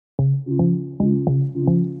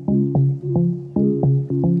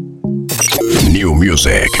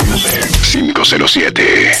Music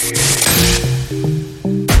 507.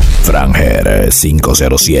 Franger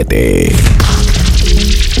 507.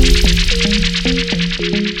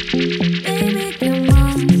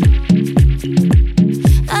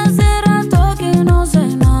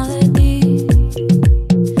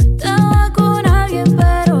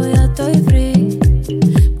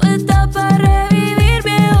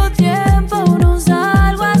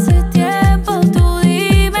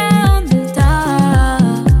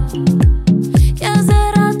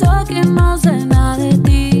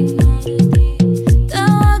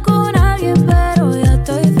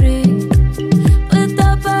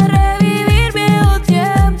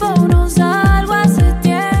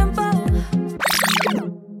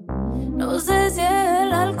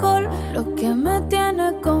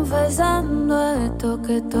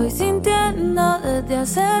 Que estoy sintiendo desde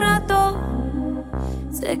hace rato.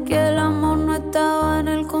 Sé que el amor no estaba en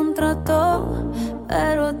el contrato,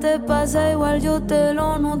 pero te pasa igual, yo te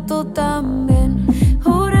lo noto también.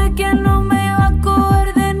 Juré que no me iba a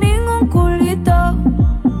coger de ningún culito,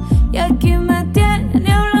 y aquí me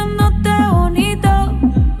tiene hablándote bonito.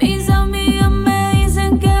 Mis amigas me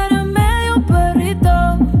dicen que eres medio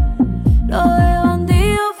perrito, lo de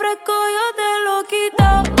bandido fresco yo te lo quito.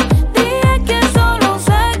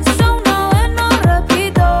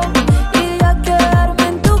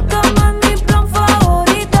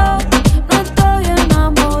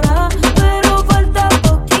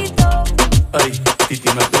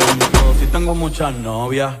 Muchas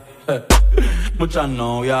novias, muchas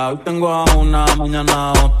novias. Hoy tengo a una,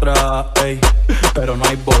 mañana a otra, ey, pero no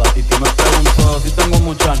hay boda. Titi me preguntó si tengo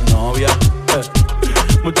muchas novias,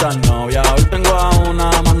 muchas novias. Hoy tengo a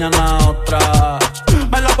una, mañana a otra.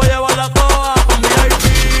 Me la voy a llevar a todas, un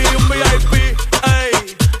VIP, ey.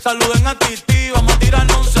 Saluden a Titi, vamos a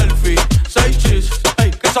tirarnos un selfie. 6 chis,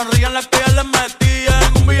 ey, que sonrían las que ya les metí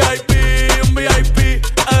en un VIP,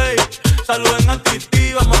 ey. Saluden a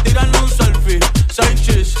Titi, vamos a tirarnos un selfie. 6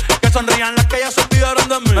 chis, que sonrían las que ya se olvidaron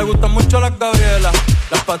de mí. Me gustan mucho las Gabriela,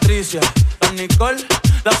 las Patricia, las Nicole,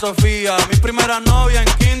 la Sofía. Mi primera novia en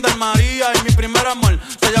Kinder María, y mi primer amor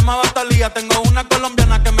se llamaba Talía. Tengo una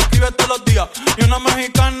colombiana que me escribe todos los días, y una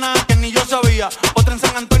mexicana que ni yo sabía, otra en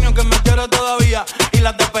San Antonio que me quiere todavía, y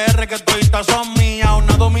las de PR que toditas son mías.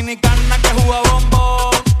 Una dominicana que juega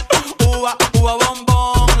bombón, juega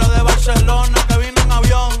bombón. La de Barcelona que vino en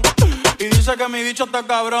avión y dice que mi bicho está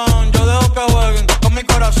cabrón. Yo dejo que jueguen con mi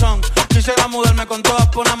corazón. Quisiera mudarme con todas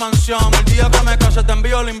por una mansión. El día que me case te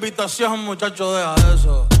envío la invitación, muchacho, deja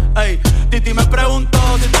eso. Ey, Titi me preguntó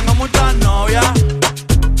si tengo muchas novias.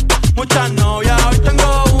 Muchas novias, hoy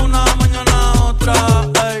tengo una, mañana otra,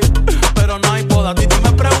 ey, pero no hay boda. Titi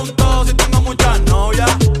me preguntó si tengo muchas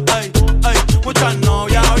novias, ey, muchas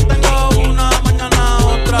novias. Hoy tengo una, mañana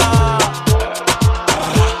otra.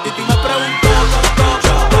 Titi me preguntó.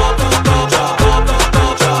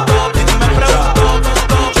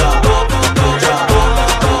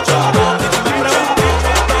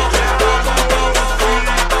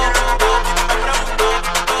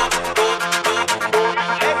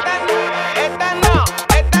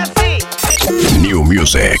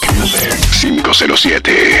 Music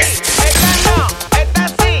 507.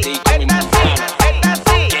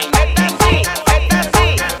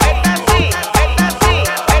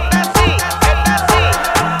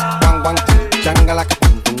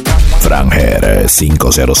 Franger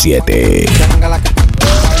 507.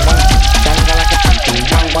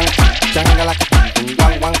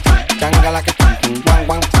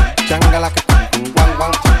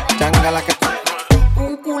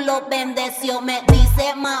 Un culo bendeció, me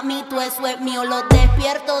dice mami, tú eso es mío. Lo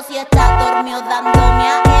despierto si está dormido, dándome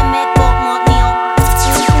a M como mío.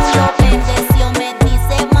 Un culo bendeció, me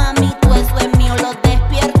dice mami, tú eso es mío. Lo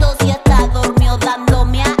despierto si está dormido,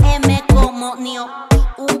 dándome a M como mío.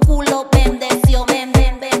 Un culo bendeció, bendeció,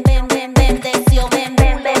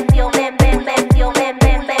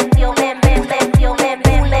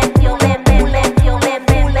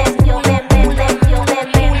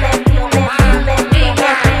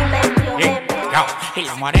 Y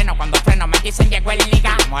los morenos cuando freno me dicen llegó el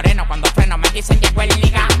liga. Moreno cuando freno me dicen llegó el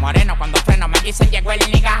liga. Moreno cuando freno me dicen llegó el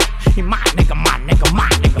liga. Y más nigga, más nigga, más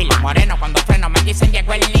nigga. Y los morenos cuando freno me dicen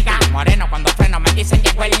llegó el liga. Moreno cuando freno me dicen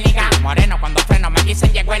llegó el liga. Moreno cuando freno me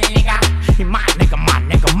dicen llegó el liga. Y más nigga, más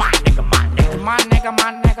nigga, más nigga, más nigga. Más nigga,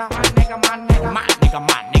 más nigga, más nigga, más nigga. Más nigga,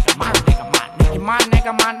 más nigga, más nigga, más nigga. Y más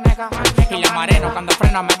nigga, más nigga. Y los morenos cuando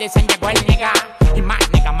freno me dicen llegó el liga. Y más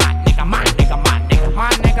nigga, más nigga, más nigga, más nigga.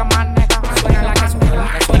 Más nigga, más nigga. Suena la que suena,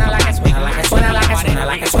 la que suena, la que suena, la que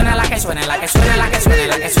suena, la que suena, la que suena, la que suena, la que suena,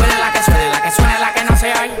 la que suena, la que suena, la que suena, la que no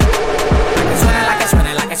se oye. La que suena, la que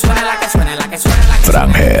suena, la que suena, la que suena, la que suena, la que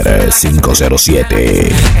Franger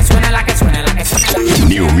 507. Que suene la que suene la que suene.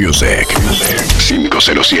 New Music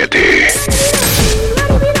 507.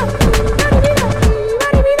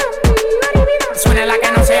 Suena la que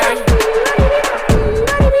no se oye.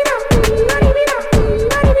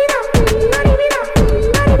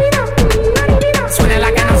 Suena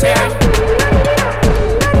la que no se oye.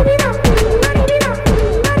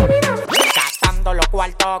 Gastando los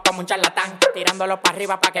cuartos como un charlatán, tirándolo para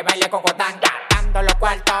arriba pa' que baile cocotán. Gastando los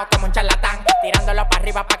cuartos como un charlatán, tirándolo para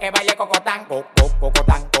arriba pa' que baile cocotán.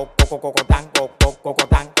 Cocotán, cocotán, cocotán,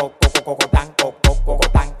 cocotán, cocotán,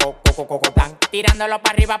 cocotán. Tirándolo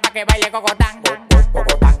para arriba pa' que baile cocotán.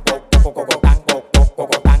 Cocotán, cocotán, cocotán,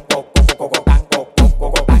 cocotán, cocotán.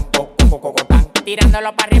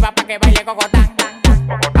 Tirándolo para arriba pa' que baile cocotán.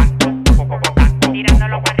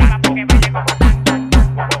 Tirándolo para arriba pa' que baile cocotán.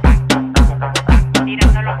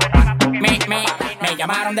 Tirándolo para arriba pa' que baile cocotán. Me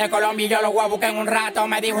llamaron de Colombia y yo los voy a buscar en un rato.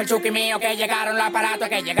 Me dijo el Chucky mío que llegaron los aparatos,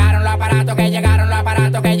 que llegaron los aparatos, que llegaron los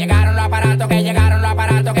aparatos, que llegaron los aparatos, que llegaron los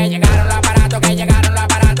aparatos, que llegaron los aparatos, que llegaron los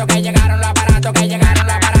aparatos, que llegaron los aparatos, que llegaron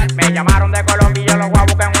los aparatos. Me llamaron de Colombia y yo los voy a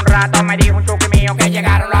buscar en un rato. Me dijo un Chucky mío que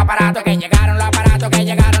llegaron los aparatos, que llegaron los aparatos, que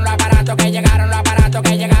llegaron los aparatos, que llegaron los aparatos,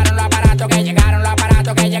 que llegaron los aparatos, que llegaron los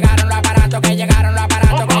aparatos, que llegaron los aparatos, que llegaron los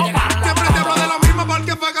aparatos, que llegaron. Siempre te hablo de lo mismo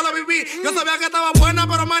porque fue que lo viví. Yo sabía que estaba buena,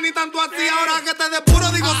 pero man, ni tanto así. Ahora que te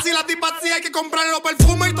depuro, digo sí, la tipa sí, hay que comprarle los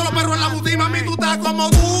perfumes y todos los perros en la boutique. Mami, tú estás como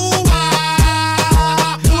tú.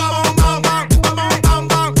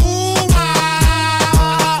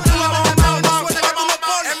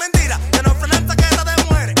 Es mentira que no frenaste que era de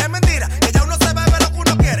mujeres. Es mentira que ya uno se bebe lo que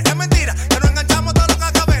uno quiere. Es mentira que nos enganchamos todos los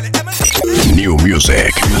cascabeles. Es mentira. New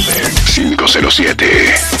Music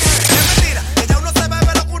 507. Es mentira que ya uno se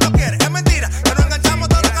bebe lo que uno quiere. Es mentira que nos enganchamos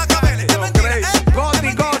todos los cascabeles. Es mentira.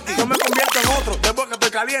 Goti, yo me convierto en otro. Después que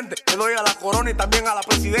estoy caliente, te doy a la corona y también a la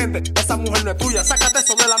presidente. Esa mujer no es tuya, sácate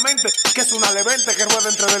eso de la mente. Que es una levente que rueda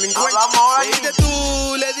entre delincuentes. Le diste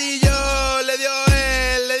tú, le di yo, le dio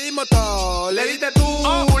él, le dimos todo. Le diste tú,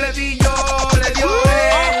 le di yo, le dio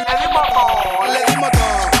él, le dimos todo. Le dimos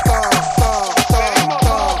todo.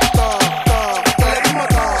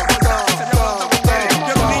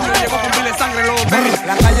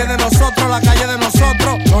 La calle de nosotros, la calle de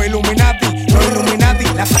nosotros. Los Illuminati,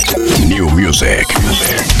 la calle. New Music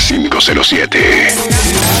 507.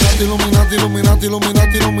 Illuminati.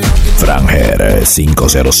 Franger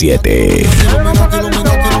 507.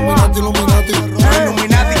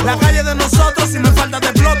 Illuminati, la calle de nosotros. Si me falta te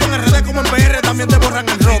exploto en RD como en PR, también te borran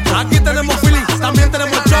el rostro. Aquí tenemos feeling, también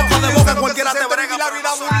tenemos choco. De boca cualquiera te brega. La vida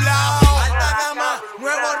de un lado. Alta gama,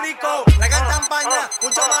 nuevo rico. Traigan champaña,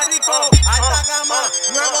 mucho más rico. Alta gama,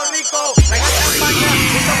 nuevo rico. Traigan champaña,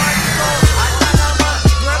 mucho más rico. Alta gama,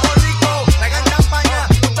 nuevo rico. Traigan champaña,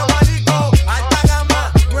 mucho más rico. Alta gama,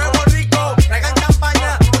 nuevo rico. Traigan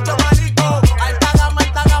champaña, mucho más rico. Alta gama,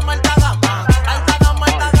 alta gama, alta gama. Alta gama,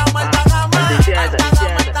 alta gama, alta gama.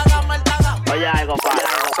 Alta gama, alta gama. Oye, algo para.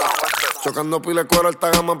 Chocando pile cuero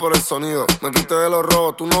alta gama por el sonido. Me quité de los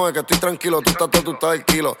rojos, tú no ves que estoy tranquilo. Tú estás todo, tú estás el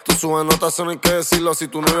kilo. Tú subes notas, eso no hay que decirlo. Si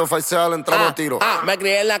tu novio falsea, le entramos a tiro. Me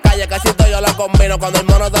crié en la calle, casi todo yo lo combino. Cuando el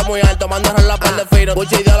mono está muy alto, mando a la par de fino.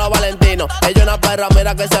 Puchi y dio los Valentino. Ella una perra,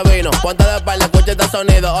 mira que se vino. Ponte de espalda, escucha este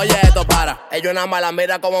sonido. Oye, esto para. Ella una mala,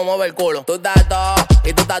 mira cómo mueve el culo. Tú estás todo,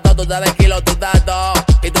 y tú estás todo, tú estás de kilo. Tú estás todo,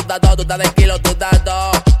 y tú estás todo, tú estás de kilo. Tú estás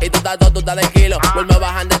todo, y tú estás todo, tú estás de kilo. Vuelve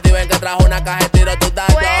bajando y ven que trajo una caja de tiro. Tú estás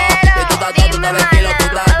todo, y tú estás todo, tú estás de kilo. Tú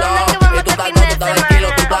estás todo, y tú estás todo, tú estás de kilo.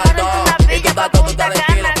 Tú estás todo, y tú estás todo, tú estás de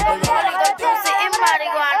kilo.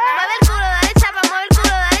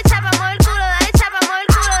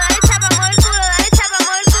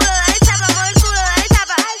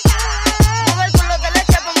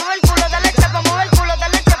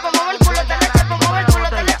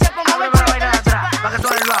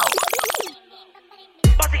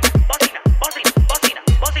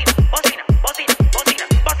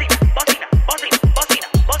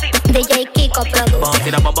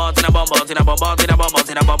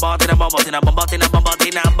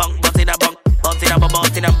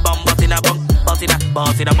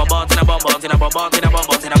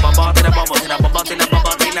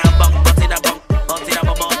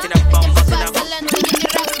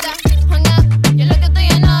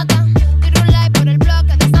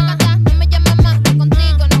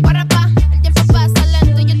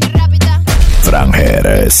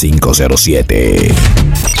 Franger 507.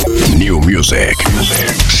 New Music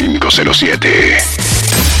 507.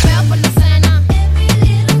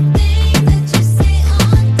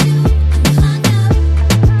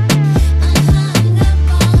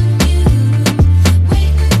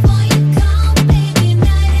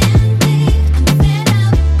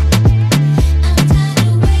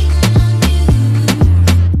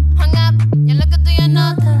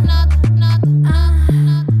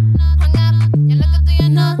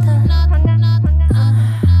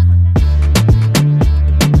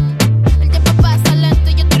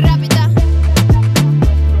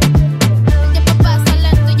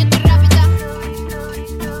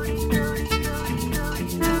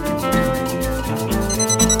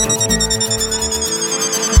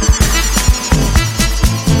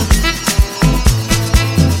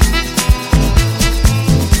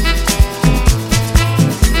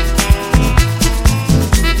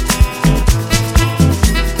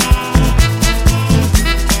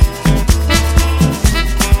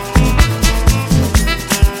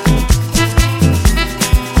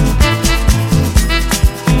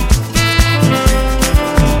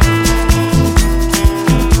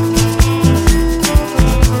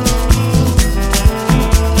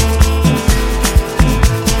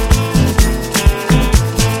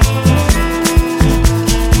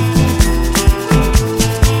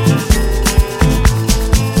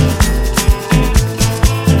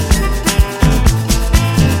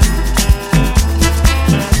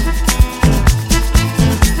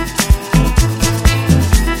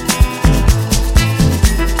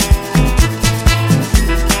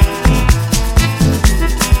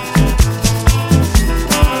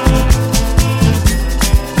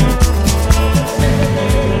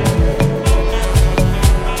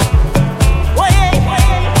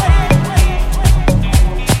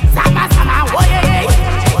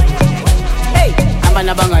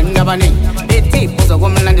 ndabani Eti uzo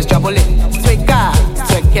kumnandi sijabule Sweka,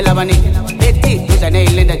 swekela bani Eti uzane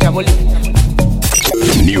ilinda jabule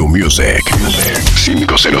New Music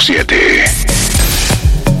 507.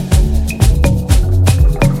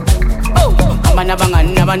 Abana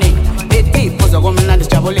bangani nabani Eti uzo kumnandi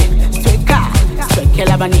sijabule Sweka,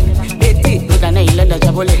 swekela bani Eti uzane ilinda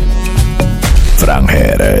jabule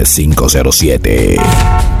Franger 507.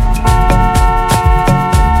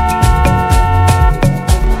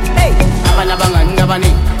 Abana bangani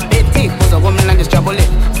nabani Eti uzo kumnandi sijabule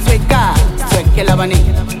Sweka, swekela bani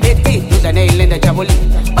Eti uzane ilinda jabule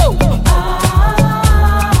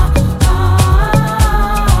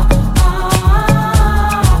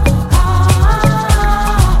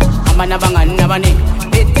Abana bangani nabani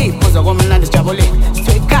Eti uzo kumnandi sijabule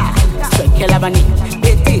Sweka, swekela bani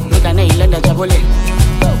Eti uzane ilinda jabule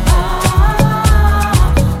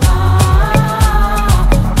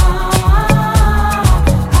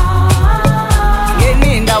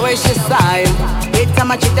Ngeninda weshisayo Eti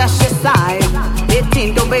amachita shisayo Eti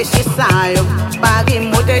intombi eshisayo Baka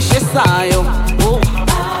imoto eshisayo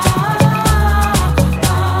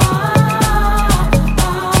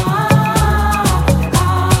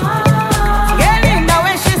Ngeninda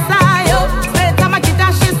weshisayo Eti amachita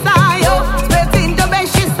shisayo Eti intombi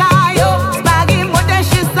eshisayo Baka imoto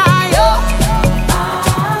eshisayo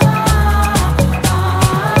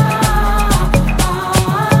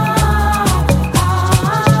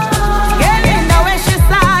Ngelinda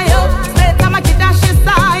weshisayo Eti amachita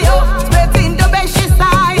shisayo Eti intombi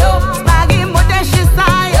eshisayo Baka imoto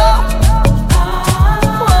eshisayo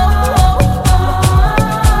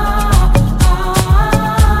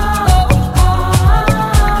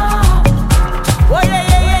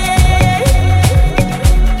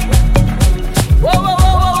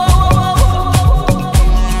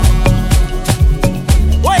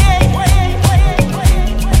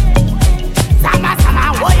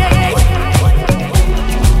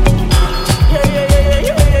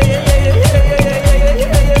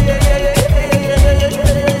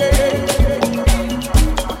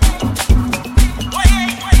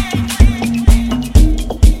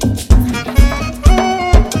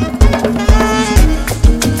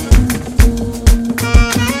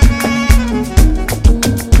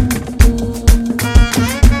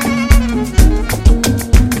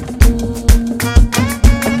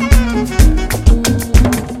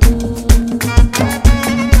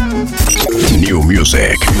New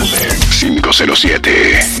Music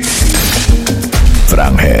 507.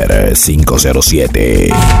 Franger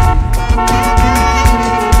 507.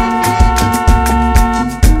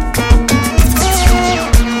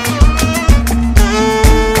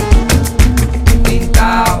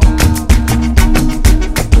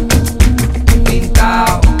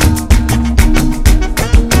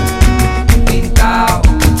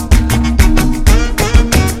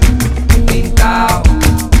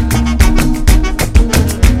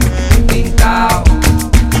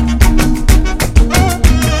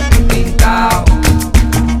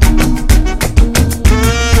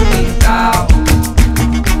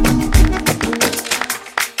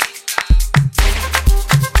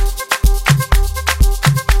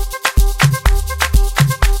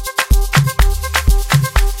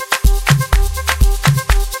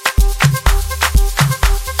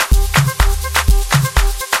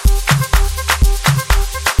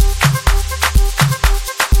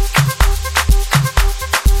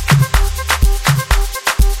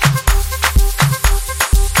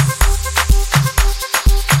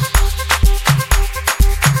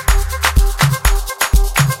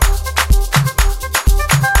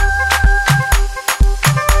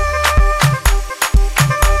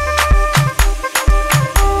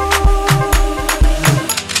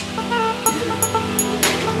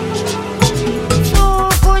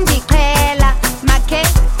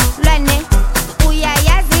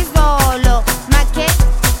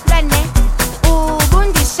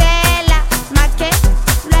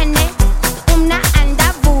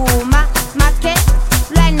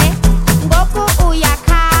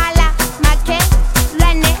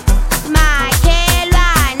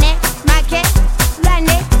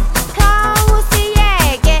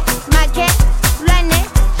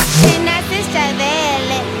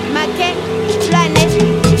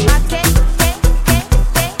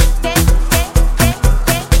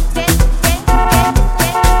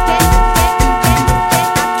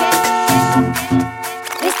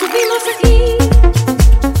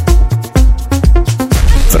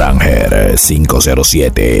 Franger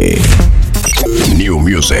 507. New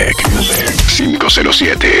Music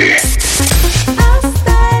 507.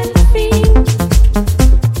 Hasta el fin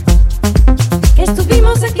que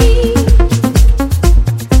estuvimos aquí,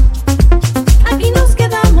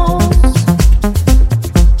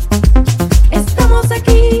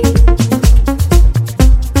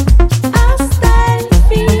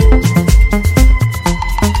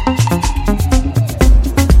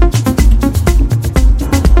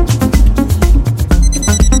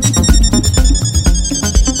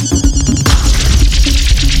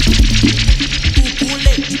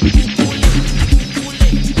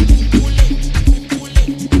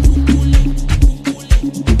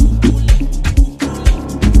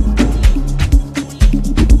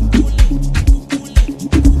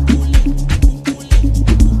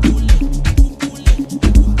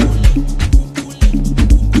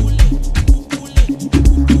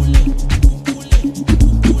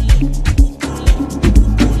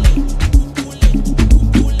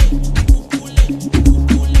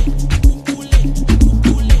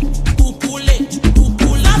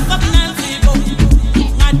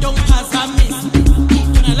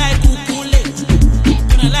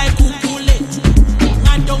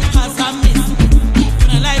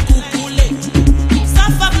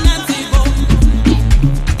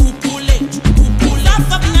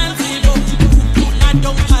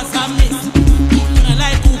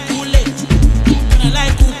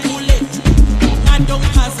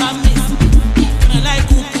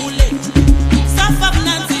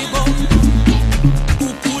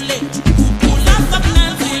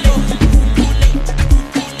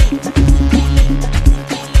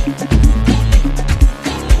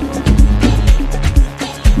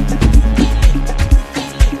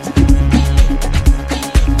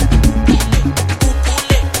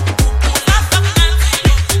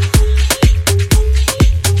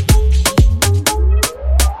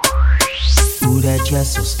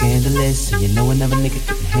 dress so scandalous, and you know another nigga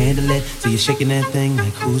couldn't handle it. So you're shaking that thing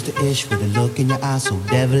like who's the ish, with a look in your eyes so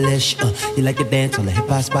devilish. You like to dance on the hip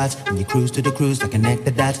hop spots, and you cruise to the cruise like connect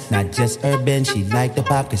the dots. Not just urban, she liked the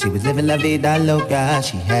pop, cause she was living la vida loca.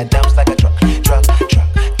 She had dumps like a truck.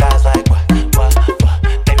 Guys like what?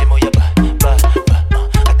 Baby, move your butt.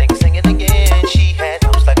 I think I'm singing again. She had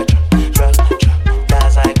dumps like a truck.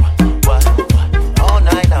 Guys like what? All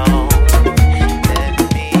night long.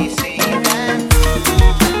 Let me see that.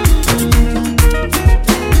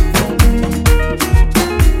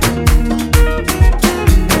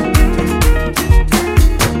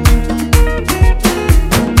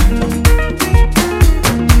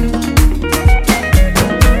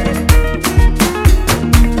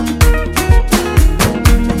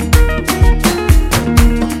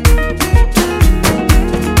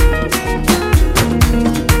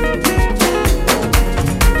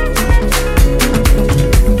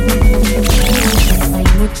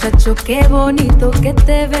 Qué bonito que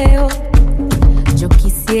te veo. Yo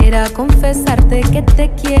quisiera confesarte que te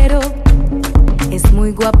quiero. Es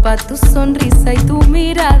muy guapa tu sonrisa y tu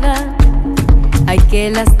mirada. Ay, qué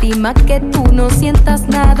lástima que tú no sientas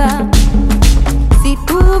nada. Si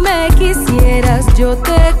tú me quisieras, yo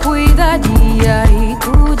te cuidaría y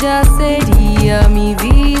tuya sería mi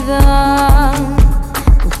vida.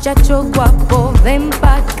 Muchacho guapo, ven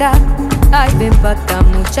pa' acá. Ay, ven pa' acá,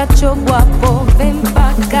 muchacho guapo, ven pa'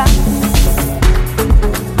 acá.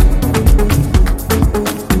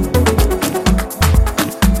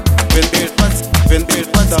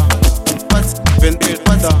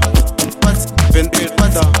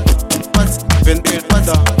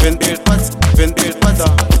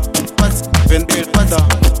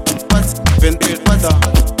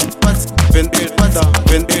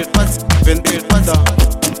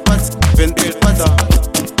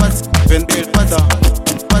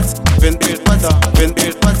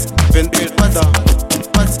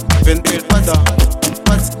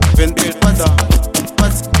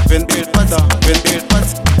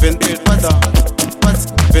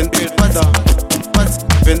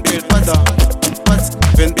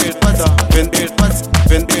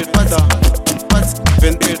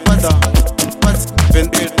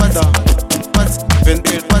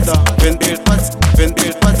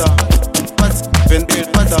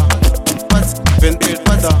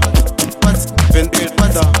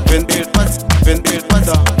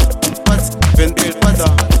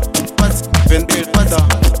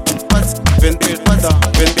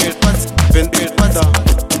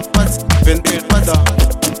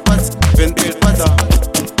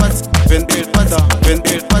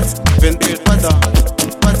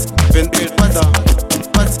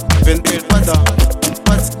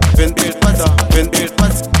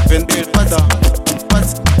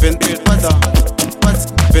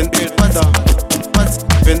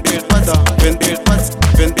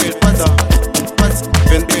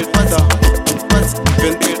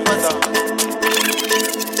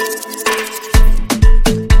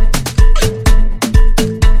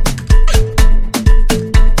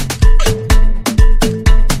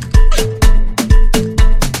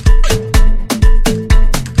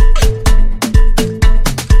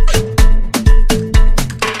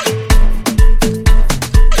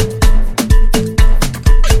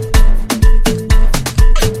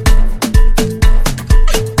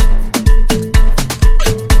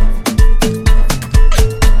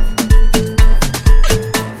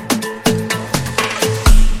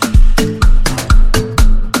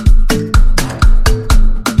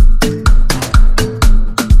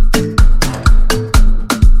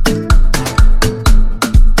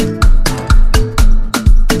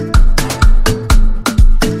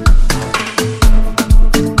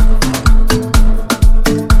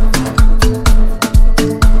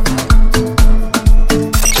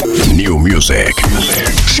 Music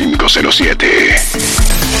 507.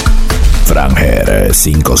 Franger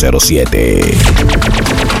 507.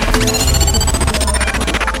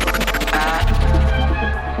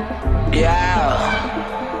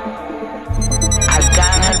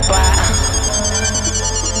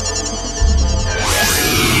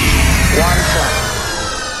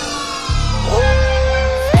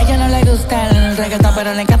 A ella no le gusta el reggaetón,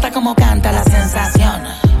 pero le encanta cómo canta, la sensación.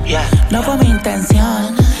 No fue mi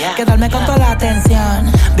intención quedarme con toda la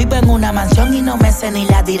atención. Vivo en una mansión y no me sé ni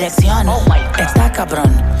la dirección. Está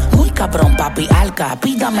cabrón, muy cabrón, papi alca,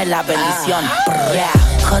 pídame la bendición.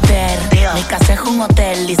 Joder, mi casa es un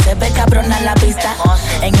hotel y se ve cabrona la vista.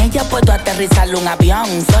 En ella puedo aterrizar un avión,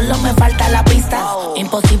 solo me falta la pista.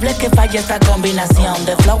 Imposible que falle esta combinación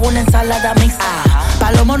de flow, una ensalada mixta. Pa'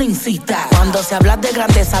 Palomo no insista. Cuando se habla de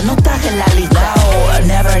grandeza no estás en la lista. Oh,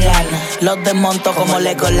 Neverland, los desmonto como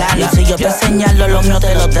Legoland. Y si yo te señalo, los míos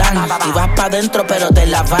te lo dan. Y vas pa' dentro pero te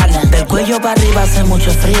la van. Del cuello para arriba hace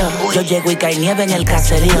mucho frío. Yo llego y cae nieve en el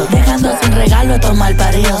caserío. Dejando sin regalo estos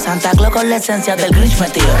malparidos. Santa Claus con la esencia del Grinch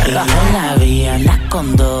metido. En la vía, la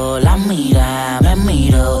escondo, la mira, me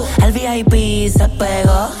miro. El VIP se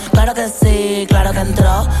pegó. Claro que sí, claro que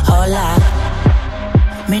entró. Hola.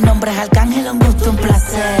 Mi nombre es Arcángel, un gusto, un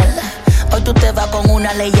placer. Hoy tú te vas con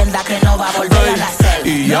una leyenda que no va a volver a nacer.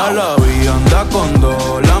 Y ya la vi, anda con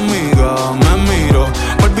dos, la amiga me miró.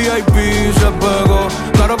 El VIP se pegó,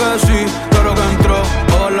 claro que sí, claro que entró.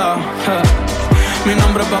 Hola, mi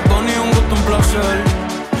nombre es Bad Bunny, un gusto, un placer.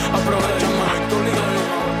 Aprovecha más tu líder.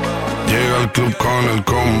 Llega al club con el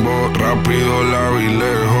combo, rápido la vi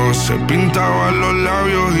lejos. Se pintaban los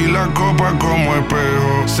labios y la copa como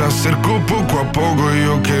espejo. Se acercó poco a poco y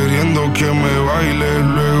yo queriendo que me baile.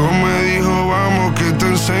 Luego me dijo, vamos que te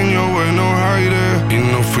enseño buenos aires. Y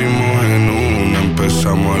nos fuimos en una,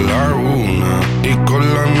 empezamos a la 1. Y con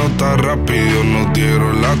la nota rápido nos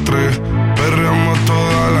dieron las 3. Perreamos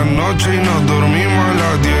toda la noche y nos dormimos a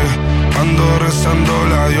las 10. Ando rezando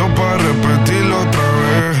la Dios para repetirlo otra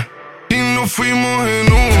vez. Y nos fuimos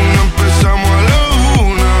en una, empezamos a la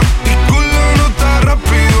 1. Y con la nota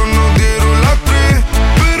rápido nos dieron las 3.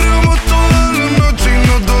 Perramos toda la noche y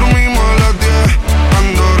nos dormimos a las 10.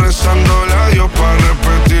 Ando rezándole a Dios para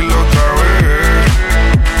repetirlo otra vez.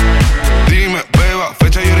 Dime, beba,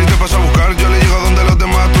 fecha y ahorita paso a buscar. Yo le llego donde los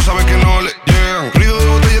demás, tú sabes que no le llegan. Ruido de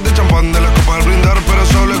botellas de champán, de las copas al brindar, pero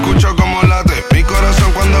solo escucho como late mi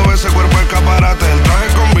corazón cuando ve ese cuerpo escaparate. El traje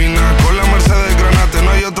combina con la Mercedes Granate.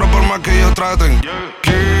 No hay otro por más que ellos traten.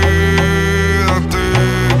 Quédate,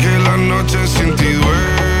 que la noche sin ti duele.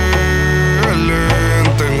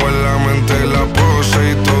 Tengo en la mente la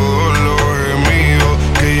pose y todos los gemidos.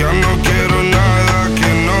 Que ya no quiero nada que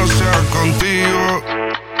no sea contigo.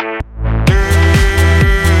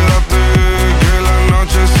 Quédate, que la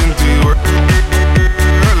noche sin ti duele.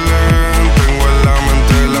 Tengo en la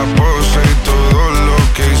mente la pose y todo lo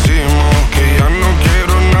que hicimos. Que ya no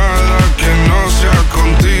quiero nada que no sea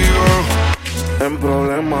contigo. En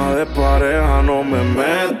problemas de pareja no me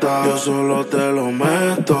metas, yo solo te lo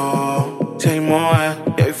meto. Si hay moe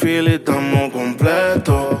y hay feel y estamos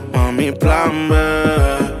completos. Mami, plan B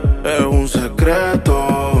es un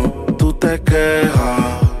secreto. Tú te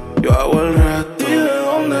quejas, yo hago el resto. Y de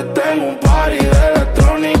donde tengo un party de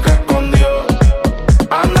electrónica escondido.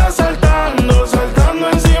 Anda saltando, saltando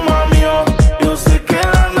encima mío. Yo sé que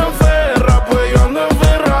anda ferra, pues yo ando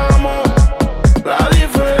enferramo. La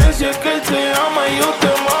diferencia es que él te ama y yo te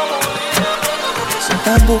amo. Si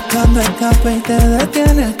estás buscando escape y te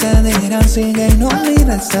detienes, te dirán sigue y no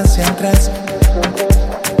mires hacia atrás.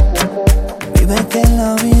 Vive que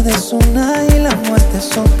la vida es una y la muerte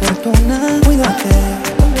es oportuna. Cuídate,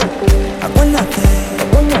 acuérdate.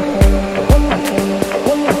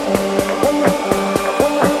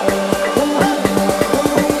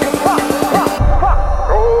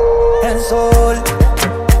 El sol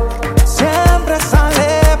siempre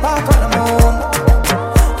sale pa' todo el mundo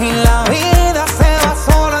y la vida se va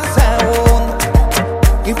solo en segundo.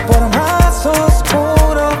 Y por más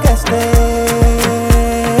oscuro que esté,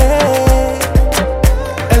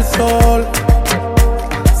 el sol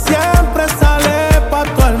siempre sale pa'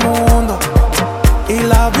 todo el mundo y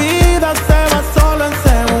la vida se va solo en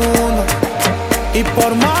segundo. Y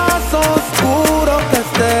por más oscuro que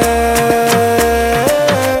esté,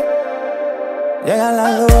 llega la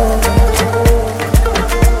luz,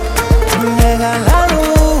 llega la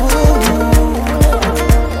luz,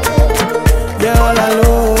 llega la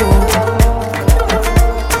luz,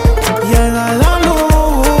 llega la luz.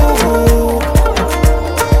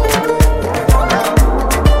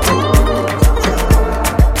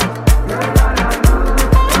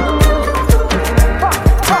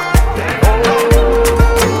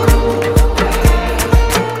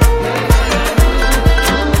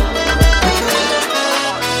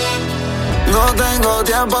 No tengo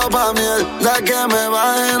tiempo pa' mierda que me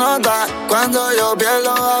baje nota. Cuando yo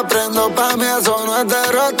pierdo aprendo, pa' mí eso no es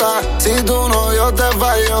derrota. Si tu novio te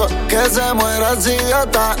falló, que se muera el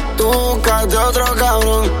idiota. Tú buscaste otro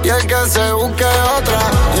cabrón y el que se busque otra.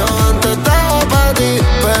 Yo antes estaba pa' ti,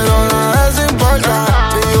 pero nada de eso importa.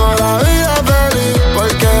 Vivo la vida feliz,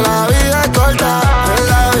 porque la vida es corta. Es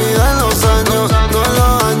la vida en los años, no en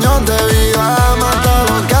los años de vida. Mata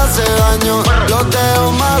lo que hace daño, los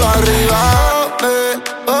dejo malo arriba.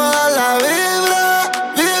 Ojalá vibra,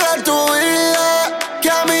 vive tu vida, que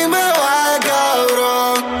a mí me va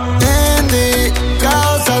cabrón. Indie,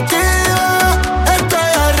 causa activa,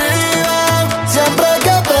 estoy arriba. Siempre que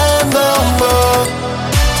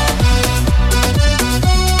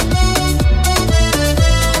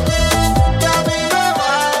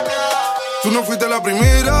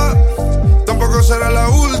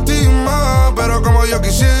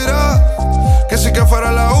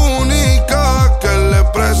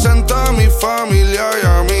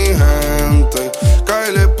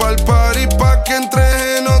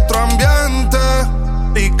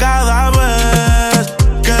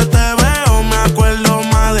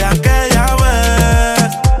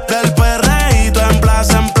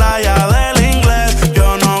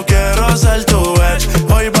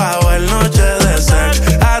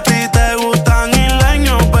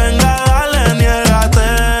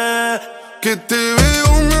Que te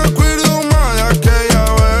veo me acuerdo más de aquella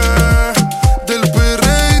vez. Del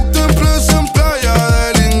perreíto en plaza, en playa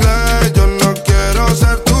del inglés. Yo no quiero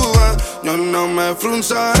ser tu ex, yo no me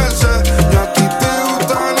frunza ese. Yo a ti te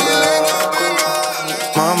gusta ni leña, venga.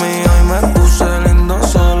 Mami, hoy me puse lindo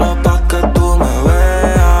solo pa' que tú me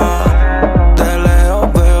veas. De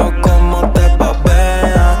lejos veo cómo te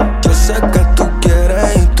papeas. Yo sé que tú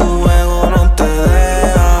quieres y tu ego no te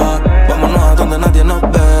deja. Vámonos a donde nadie nos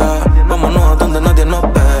vea. Vámonos a donde nadie nos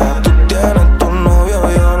vea. Tú tienes tu novio,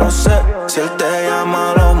 yo lo sé. Si él te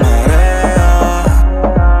llama, lo marea.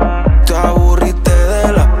 Te aburriste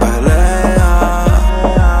de las peleas.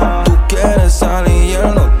 Tú quieres salir y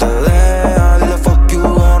él no te deja. Dile fuck you,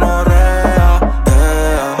 gonorrea.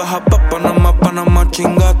 Baja pa' Panamá,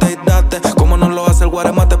 chingate y date. Como no lo hace el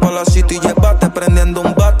guaremate pa' la city y llévate. Prendiendo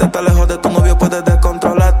un bate, está lejos de tu novio, puedes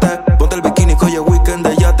descontrolarte. Ponte el bikini que hoy es weekend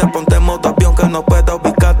de yate. Ponte en modo avión que no pueda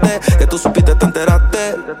ubicarte. Que tú supiste, te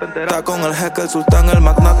enteraste. Está con el jeque, el sultán, el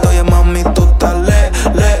magnato. Oye mami, tú estás le.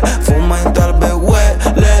 Fuma y tal vez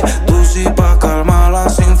huele. Tú sí pa' calmar la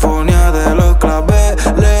sinfonía de los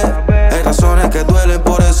claveles. Hay razones que duelen,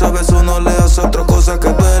 por eso a veces uno le hace otras cosas que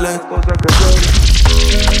duelen.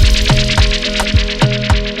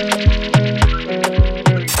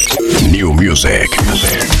 New Music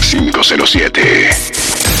 507.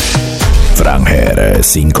 Franger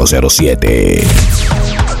 507.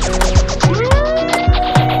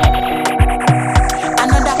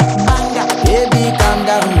 Baby, calm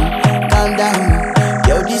down.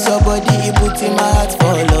 Yo, this your body, it puts in my heart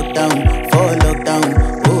for lockdown, oh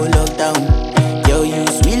lockdown. Yo, you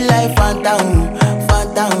sweet life, phantom.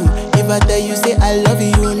 If I tell you say I love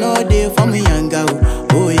you, no day for me, young girl,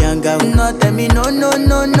 oh young girl. No tell me no, oh.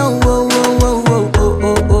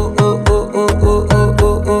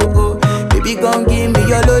 Baby, gon' give me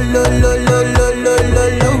your lo.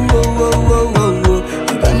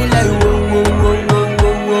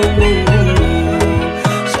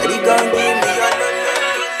 You got me like whoa.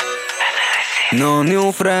 No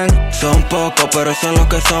new friend, son pocos, pero son los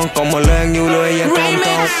que son. Como Len, Yulo y el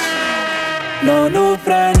Compton. No new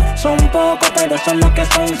friend, son pocos, pero son los que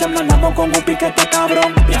son. Siempre andamos con un piquete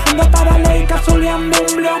cabrón. Viajando para Leica, zuleando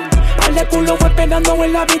un blon. Par de culo fue esperando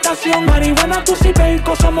en la habitación. Marihuana, tú sí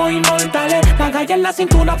perico, somos inmortales. La galla en la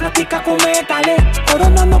cintura, plática con metales.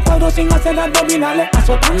 Coronando cuadros sin hacer abdominales.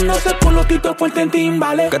 Azotándose por los titos fuertes en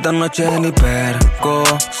timbales. Que esta noche ni perco,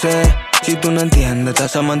 sé. Si tú no entiendes, te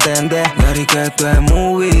hacemos entender. Gary, que esto es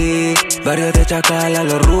movie. Varios de chacal a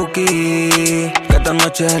los rookies. Que esta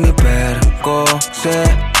noche ni perco, sé.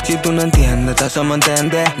 Si tú no entiendes, te hacemos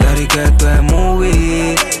entender. Gary, que esto es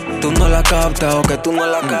movie. Tú no la captas o que tú no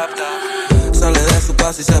la captas. Sale de su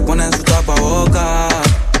casa y se pone en su tapaboca.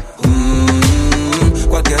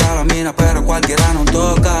 Cualquiera la mira, pero cualquiera no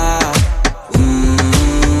toca.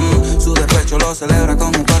 Su despecho lo celebra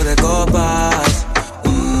con un par de copas.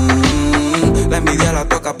 La envidia la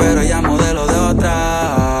toca, pero ella modelo de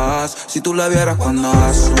otras. Si tú la vieras cuando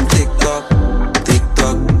hace un TikTok,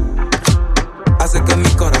 hace que mi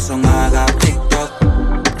corazón haga TikTok.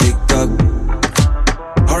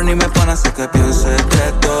 Horny me pone así que piense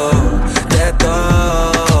de todo.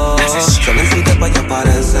 Solo en su tepa ya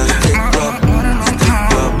aparece TikTok.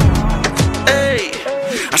 Ey,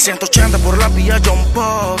 a 180 por la vía John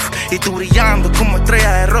Pop. Y tú brillando como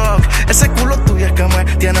estrella de rock. Ese culo tuyo es que me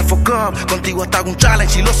tiene foco. Contigo hasta hago un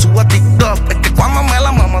challenge y lo subo a TikTok. Es que cuando me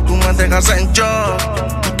la mama tú me dejas en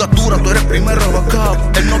shock. Tu estatura, tú eres primer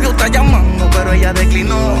Robocop. El novio está llamando pero ella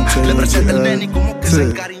declinó. Le presenta el nene y como que se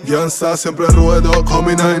encariñó. Yansa siempre ruedo con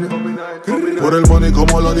mi nine. Por el money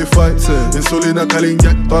como lo DeFi. Insulina que le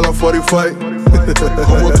inyecto a la 45.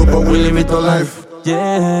 Como tu pa' Willy Mito Life.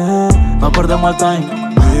 Yeah, no perdemos el time.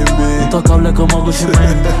 Intocable como Gucci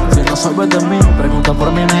Mane. Si no sabes de mí, pregunta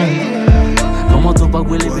por mi name. Como tu pa'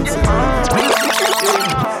 Willy Mito.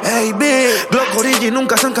 Hey, bitch, Glock Origi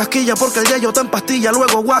nunca se encasquilla porque el yayo está en pastilla,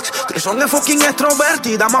 luego wax. Trison es fucking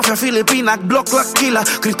extrovertida, mafia filipina, Glock la esquila.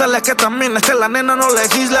 Cristales que también es que la nena no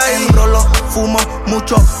legisla. Y rolo, fumo,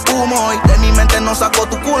 mucho humo y de mi mente no saco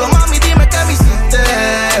tu culo. Mami, dime qué me hiciste.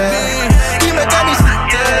 Dime qué me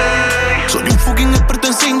hiciste. Soy un fucking experto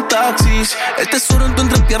en sintaxis. El tesoro en tu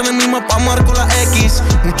entrepierna en mi mapa marco la X.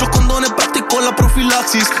 Muchos condones practico la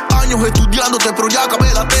profilaxis. Años estudiándote pero ya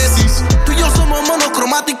acabé la tesis. Tú y yo somos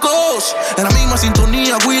monocromáticos. En la misma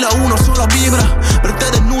sintonía, Willa, una sola vibra.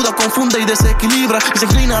 Verte desnuda confunde y desequilibra. Y se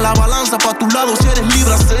inclina la balanza pa' tu lado si eres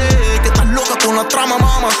libra. Sé que estás loca con la trama,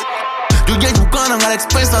 mama. Yo y ellos ganan a la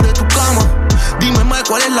expensa de tu cama. Dime más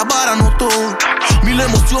cuál es la vara, no todo. Mil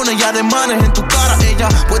emociones y ademanes en tu cara. Ella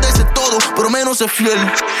puede ser todo, pero menos es fiel.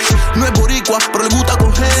 No es boricua, pero le gusta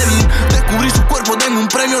con heavy.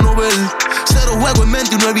 fuego en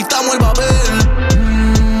mente y no evitamos el papel.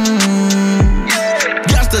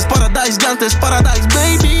 Gangsters Paradise,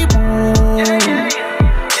 baby.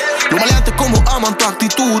 Los maleantes como aman tu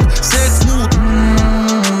actitud, sex mood.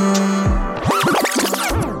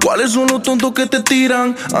 ¿Cuáles son los tontos que te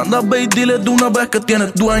tiran? Anda, baby, dile de una vez que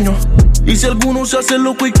tienes dueño. Y si alguno se hace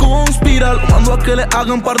loco y conspira, lo mando a que le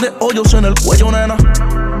hagan un par de hoyos en el cuello, nena.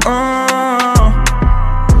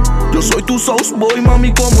 Yo soy tu sauce boy,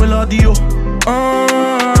 mami, como el adiós.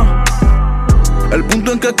 El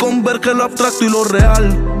punto en que converge lo abstracto y lo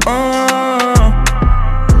real.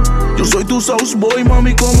 Yo soy tu sauce boy,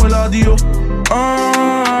 mami, como el adiós.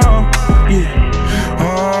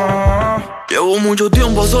 Llevo mucho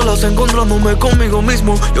tiempo a solas encontrándome conmigo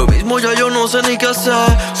mismo. Yo mismo ya yo no sé ni qué hacer.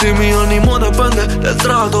 Si mi ánimo depende del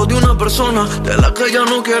trato de una persona de la que ya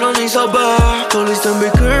no quiero ni saber. So listen,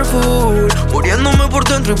 be careful. Muriéndome por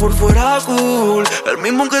dentro y por fuera cool. El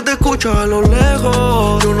mismo que te escucha a lo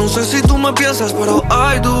lejos. Yo no sé si tú me piensas, pero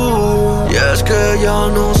I do. Y es que ya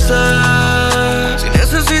no sé si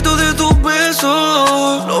necesito de tus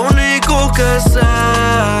besos. Lo único que sé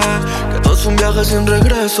que todo es un viaje sin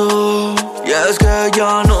regreso. Y es que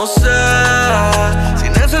ya no sé si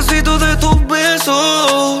necesito de tus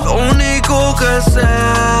besos. Lo único que sé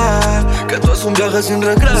que todo es un viaje sin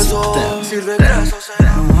regreso. Sin regreso.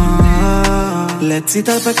 Le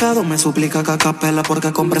excita el pecado, me suplica que a capela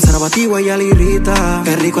porque con preservativo ella le irrita.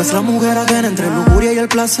 Qué rico es la mujer ajena entre el lujuria y el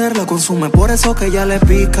placer. La consume por eso que ella le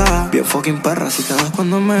pica. Bien fucking perra si te das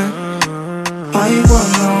cuando me... Ay,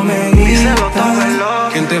 cuando me grita.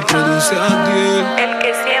 ¿Quién te produce a ti? El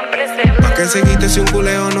que siempre se... Pa' que seguiste si un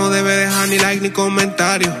culeo no debe dejar ni like ni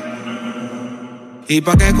comentario. ¿Y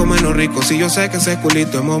pa' qué comernos rico si yo sé que ese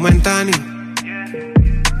culito es momentáneo?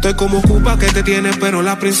 Estoy como Cuba que te tiene, pero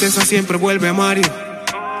la princesa siempre vuelve a Mario.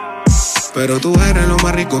 Pero tú eres lo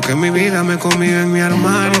más rico que en mi vida me he comido en mi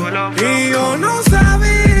armario. Y yo no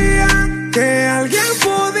sabía que alguien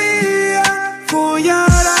podía follar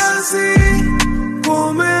así,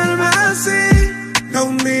 comerme así, de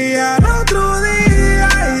un día al otro día,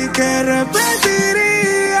 y que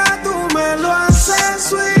repetiría, tú me lo haces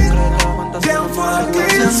sweet, bien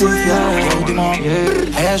fucking sweet.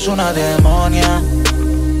 Es una demonia.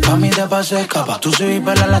 A mí te pasa escapa, tú subís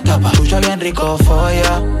para la tapa. Escucha bien rico,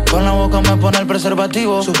 folla. Con la boca me pone el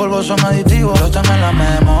preservativo. Sus polvos son aditivos, los tengo en la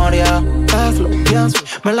memoria. Es lo pienso,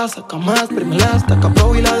 me la saca más, pero me la saca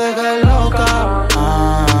pro y la deja loca.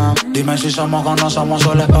 Dime si somos o no somos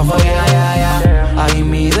soles pa' follar. Ay,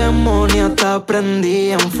 mi demonia te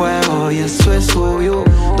prendí en fuego y eso es obvio.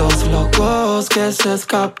 Dos locos que se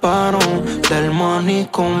escaparon del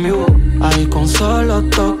manicomio. Ay, con solo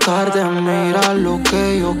tocarte, mira lo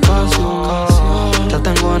que yo casi. Te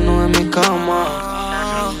tengo desnudo en mi cama.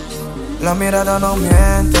 La mirada no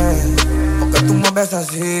miente, porque tú me ves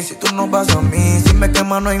así. Si tú no vas a mí, si me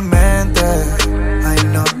quema no hay mente. Ay,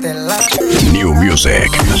 no te la... New Music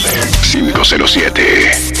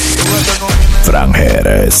 507.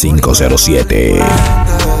 Franger 507.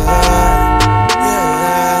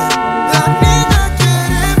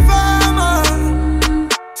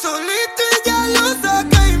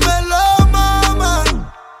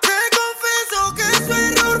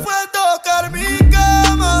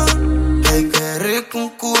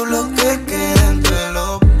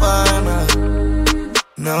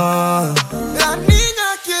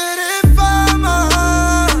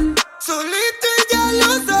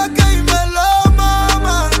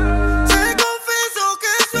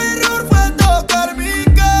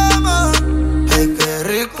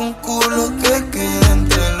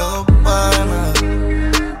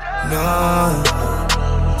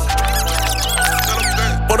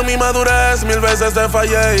 Mil veces te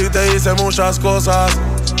fallé y te hice muchas cosas.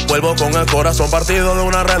 Vuelvo con el corazón partido de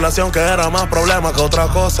una relación que era más problema que otra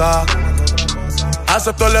cosa.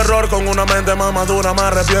 Acepto el error con una mente más madura, me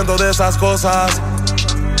arrepiento de esas cosas.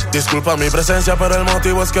 Disculpa mi presencia, pero el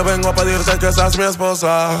motivo es que vengo a pedirte que seas mi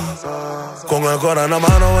esposa. Con el corazón en la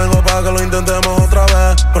mano vengo para que lo intentemos otra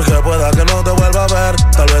vez, porque pueda que no te vuelva a ver.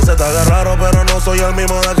 Tal vez se te haga raro, pero no soy el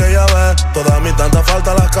mismo de aquella vez. Todas mis tantas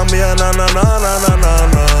faltas las cambié, na na na na na na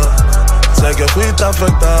na. Sé que fuiste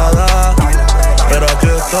afectada, pero aquí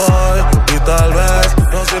estoy y tal vez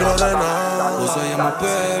no sirva de nada.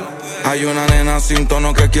 Hay una nena sin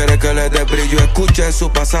tono que quiere que le dé brillo. Escuche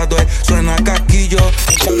su pasado, suena casquillo.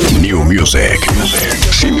 New Music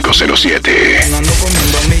 507.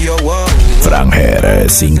 Franger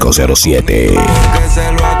 507. Que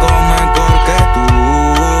se lo hago mejor que tú.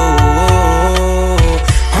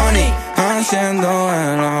 Honey, haciendo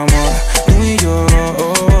el amor, tú y yo.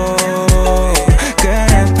 Que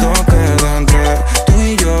esto queda entre tú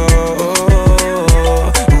y yo.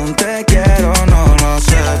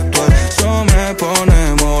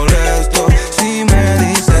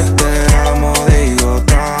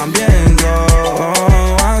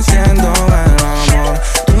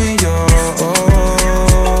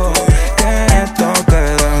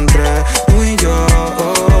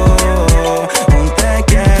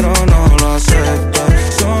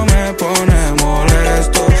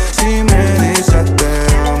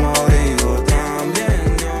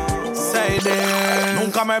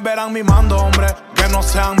 Nunca me verán mimando, hombre, que no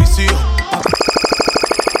sean mis hijos.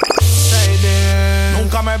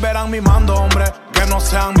 Nunca me verán mimando, hombre, que no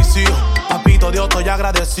sean mis hijos. Papito Dios, estoy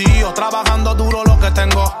agradecido. Trabajando duro lo que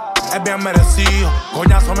tengo es bien merecido.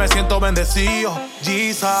 Coñazo, me siento bendecido.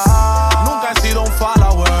 Jesus. Nunca he sido un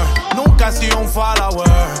follower. Nunca he sido un follower.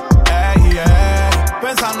 Ey,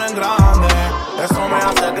 pensando en grande, eso me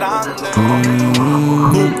hace grande.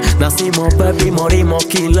 Nacimos baby, morimos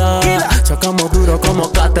killer. Chocamos duro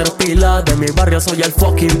como Caterpillar. De mi barrio soy el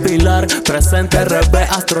fucking pilar. Presente RB,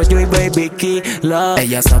 Astro, yo y Baby Killer.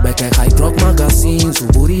 Ella sabe que High Rock Magazine, su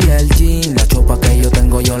booty y el jean. La chopa que yo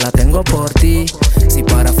la tengo por ti. Si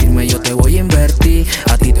para firme yo te voy a invertir.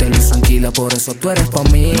 A ti te luzo un kilo, por eso tú eres pa'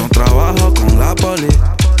 mí. No trabajo con la poli,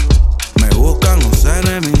 me buscan los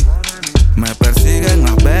enemigos. Me persiguen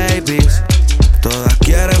las babies, todas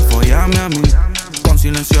quieren follarme a mí. Con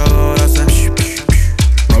silenciador hace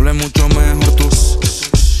no hable mucho mejor tú.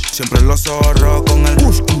 Siempre los zorros con el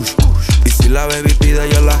push. Y si la baby pide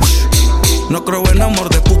yo la no creo en amor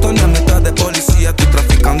de puta ni amistad de policía. Estoy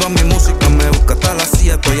traficando a mi música, me busca hasta la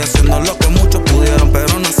CIA. Estoy haciendo lo que muchos pudieron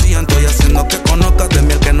pero no hacían. Estoy haciendo que conozcas de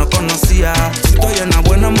mí el que no conocía. Si estoy en la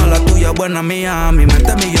buena, mala tuya, buena mía. Mi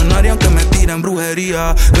mente es millonaria aunque me tiren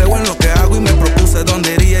brujería. Creo en lo que hago y me propuse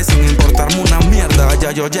donde iría. Y sin importarme una mierda,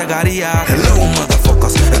 ya yo llegaría. Hello,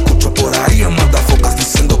 motherfuckers, escucho por ahí en motherfuckers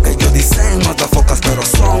diciendo que ellos dicen motherfuckers, pero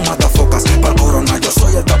son motherfuckers. Para corona yo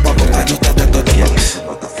soy el tapabocas y ustedes todo bien.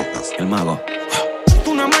 El mago.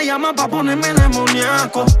 Tú no me llamas pa' ponerme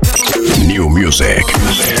demoníaco. New Music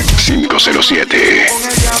 507.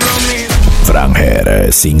 Franger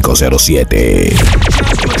 507.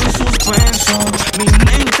 Mi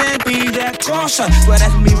mente pide cosas. Tú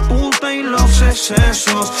eres mi puta y los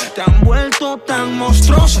excesos te han vuelto tan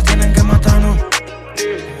monstruosa. Tienen que matarnos.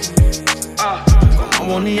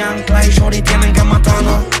 Como Bonnie and Clyde, shorty, tienen que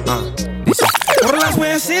matarnos. Por las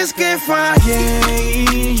veces que fallé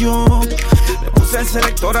y yo le puse el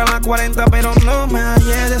selector a la 40 pero no me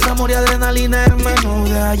hallé. Desamor y adrenalina el menú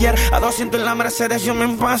de ayer. A 200 en la Mercedes yo me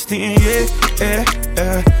empastillé.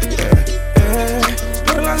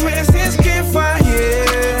 Por las veces que fallé.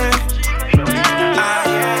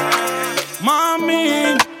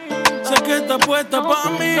 Mami, sé que estás puesta pa'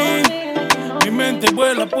 mí. Mi mente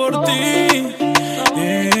vuela por ti.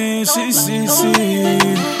 Sí.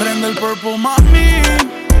 Prende el purple, mami.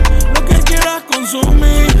 Lo que quieras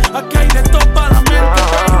consumir. Aquí hay de todo para la mente,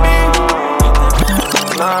 baby.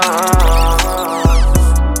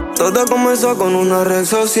 Todo comenzó con una red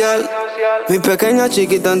social. Mi pequeña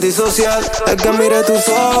chiquita antisocial. Es que miré tus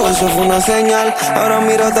ojos, eso fue una señal. Ahora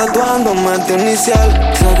miro tatuándome tu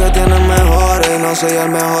inicial. Sé que tienes mejores y no soy el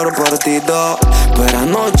mejor por ti dos. Pero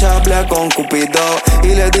anoche hablé con Cupido y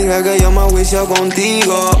le dije que yo me juicio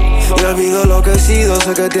contigo. Y olvido lo que he sido,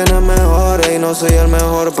 sé que tienes mejores y no soy el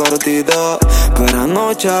mejor por ti dos. Pero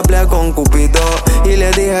anoche hablé con Cupido y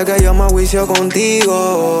le dije que yo me juicio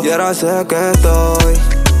contigo. Y ahora sé que estoy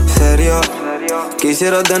serio.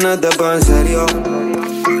 Quisiera tenerte pero en serio.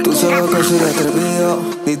 Tú sabes que soy atrevido.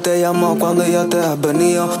 Ni te llamo cuando ya te has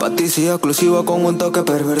venido. Pa' ti sí exclusivo con un toque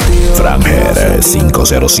pervertido. Franger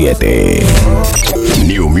 507.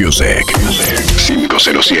 New Music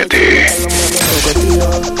 507.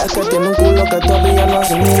 Es que tiene un culo que todavía no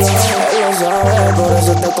asimila. Ella sabe, por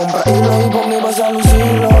eso te compra hilo. Y por mí vas a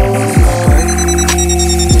lucirlo.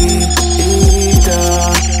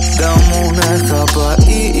 Dame una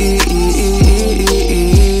escapadita.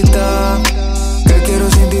 Que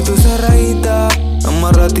quiero sentir tu cerradita.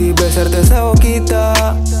 Amarrarte y besarte esa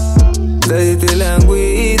boquita. Dedito y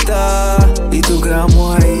lengüita. Y tú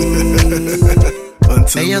quedamos ahí.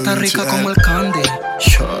 Ella está rica como el candy.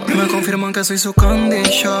 Me confirman que soy su candy.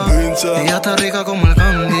 Ella está rica como el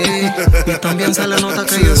candy. Y también se le nota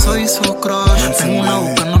que yo soy su crush. Tengo una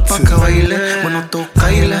boca no pa' que baile. Bueno, tú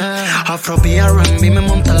caile. Afrobeat, R&B, me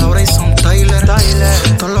monta Laura y son Tyler.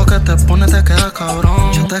 Todo lo que te pone te queda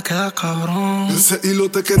cabrón. Yo te queda cabrón. Ese hilo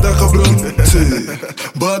te queda cabrón. Sí.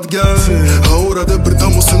 Bad girl. Ahora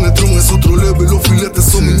despertamos en el tron. Es otro level, los filetes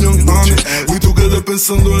son miñón. Y tú quedas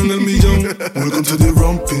pensando en el millón. Welcome to the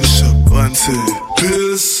romping shop.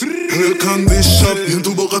 Pills en el candy shop. Y en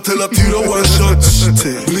tu boca te la tiro one shot.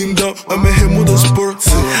 Blindado, AMG modo sport.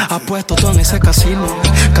 Apuesto todo en ese casino.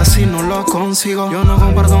 Casino lo consigo. Yo no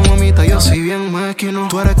comparto mamita, yo soy bien maquino.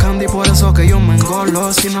 Tú eres candy, por eso que yo me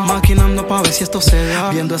engolo. Si no maquinando pa' ver si esto se da.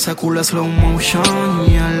 Viendo ese culo slow motion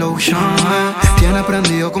y el lotion. Tiene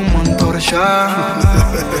prendido como antorcha.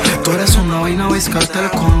 Tú eres una vaina cartel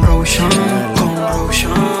con Roshan.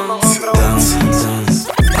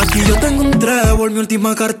 Aquí yo tengo un trébol, mi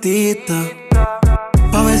última cartita.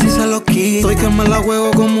 Pa' pa' ver si se lo quito. Estoy que me la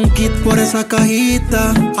juego como un kit por esa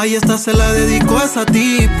cajita. Ahí está, se la dedico a esa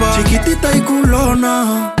tipa. Chiquitita y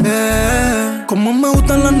culona, como me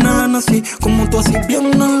gustan las nanas, sí, como tú así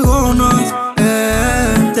bien nalgonas,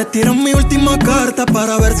 Te tiro mi última carta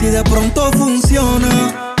para ver si de pronto funciona.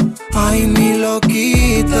 Ay, mi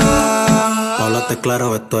loquita. Háblate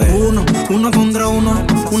claro, esto es uno contra uno.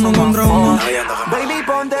 Baby,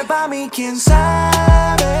 ponte pa' mí, quién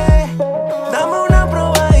sabe. Dame una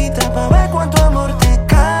probadita pa' ver cuánto amor te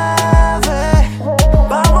cabe.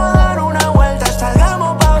 Vamos a dar una vuelta,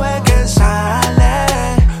 salgamos pa' ver qué sale.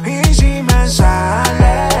 Y si me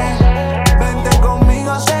sale, vente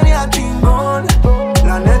conmigo, sería chingón.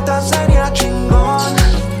 La neta sería chingón.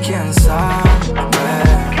 Quién sabe.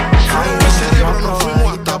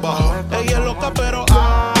 Ella es loca pero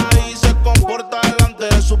ay, se comporta delante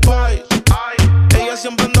de su país. Ella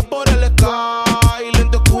siempre anda por el sky,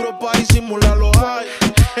 lente oscuro pa' disimular los hay.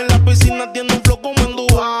 En la piscina tiene un flow como en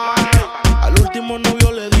Dubai. Al último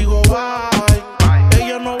novio le digo bye.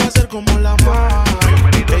 Ella no va a ser como la Mai.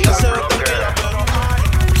 Ella se ve tranquila pero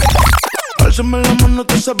ay. Álzame la mano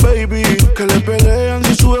a esa baby, que le pelean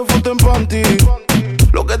si sube foto en panty.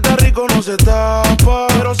 Lo que está rico no se tapa,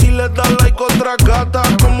 pero si le das like otra gata,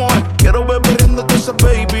 como es, quiero ver riéndote esa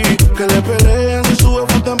baby, que le peleen si sube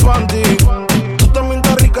foto en panty. Tú también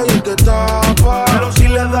estás rica y él te tapa, pero si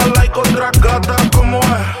le das like otra gata, como es.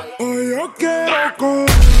 Hoy yo quiero con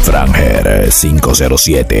Franger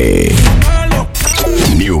 507.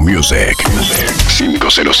 New Music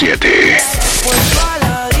 507.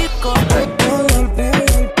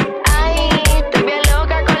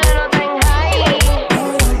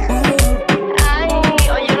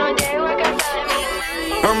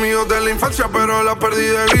 De la infancia pero la perdí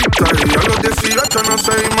de vista. Y a los 18 nos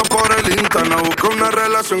seguimos por el Insta. No busca una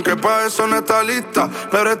relación que pa' eso no está lista,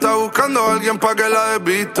 pero está buscando a alguien pa' que la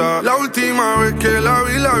desvista. La última vez que la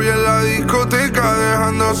vi en la discoteca,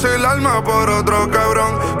 dejándose el alma por otro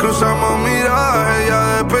cabrón. Cruzamos miradas,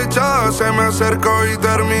 ella despechada se me acercó y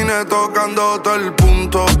terminé tocando todo el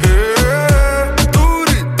punto. Tú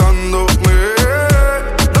gritándome,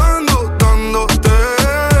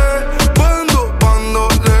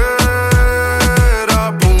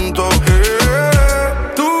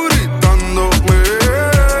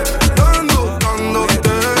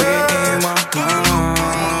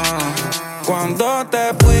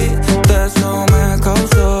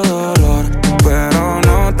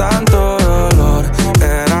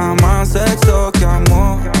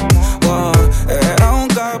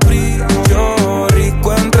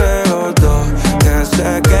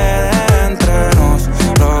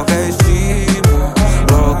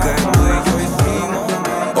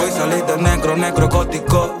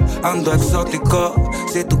 ando exótico.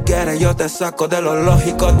 Si tú quieres yo te saco de lo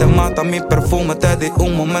lógico. Te mata mi perfume, te di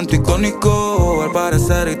un momento icónico. Al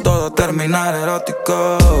parecer y todo terminar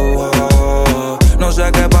erótico. No sé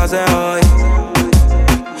qué pase hoy,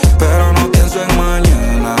 pero no pienso en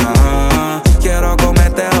mañana. Quiero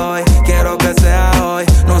comerte hoy, quiero que sea hoy.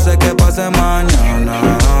 No sé qué pase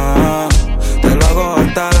mañana. Te lo hago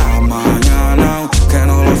hasta la mañana. Que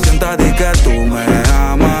no lo sientas, di que tú me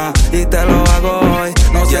amas. Y te lo hago hoy,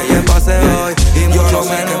 no sé qué pase hoy. Y yo no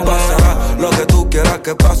sé qué pasará. Lo que tú quieras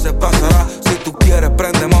que pase, pasará. Si tú quieres,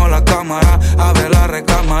 prendemos la cámara. Abre la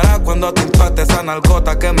recámara. Cuando te impacte esa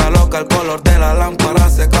nalgota que me aloca, el color de la lámpara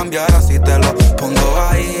se cambiará si te lo pongo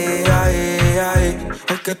ahí, ahí, ahí.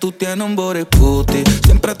 Es que tú tienes un body putty,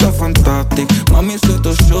 siempre estás fantástico. Mami, soy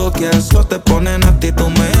tu shock y eso te pone a ti. Tú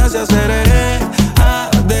me haces hacer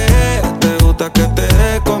te gusta que te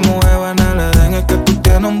dé como Eva en el Edén. Es que tú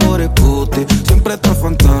tienes un body putty, siempre estás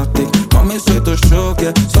fantástico. Mami, soy tu shock y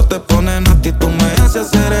eso te pone a ti. Tú me haces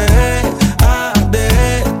hacer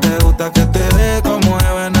te gusta que te dé como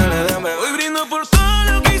Eva en el Edén. Hoy brindo por todo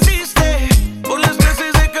lo que hiciste, por las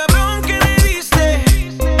clases de cabrón que le diste.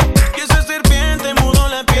 Que esa serpiente mudó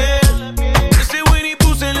la piel, ese Winnie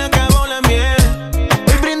Pooh se le acabó la miel.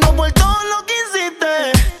 Hoy brindo por todo lo que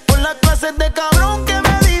hiciste, por las clases de cabrón que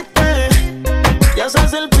me diste. Que esa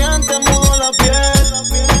serpiente mudó la piel,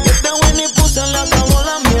 y este Winnie Pooh se le acabó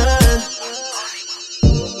la miel.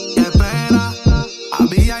 Espera,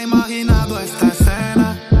 había imaginado esta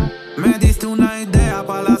escena. Me diste una idea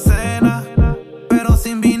para la cena, pero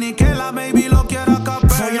sin Vini que la baby lo quiero a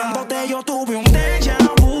capela. Soñándote yo tuve un déjà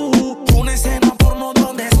vu, una escena porno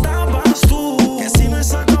donde estabas tú. Que si no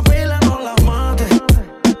es a capela no la mate,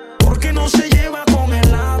 porque no se lleva con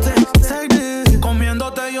el látex.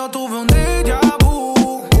 Comiéndote yo tuve un déjà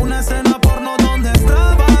vu, una escena porno donde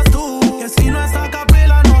estabas tú. Que si no es a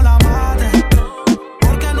capela no la mate,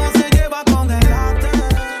 porque no se lleva con el látex.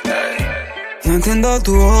 No entiendo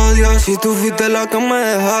tu odio, si tú fuiste la que me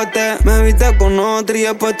dejaste. Me viste con otra y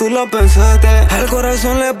después tú lo pensaste. Al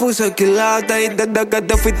corazón le puse quilate y desde que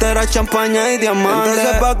te fuiste era champaña y diamante.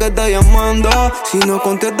 Entonces pa' qué estás llamando, si no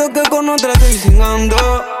contesto que con otra estoy cingando.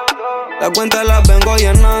 La cuenta la vengo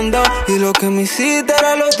llenando y lo que me hiciste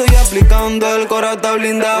ahora lo estoy aplicando. El corazón está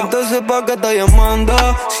blindado, entonces pa' qué estás llamando,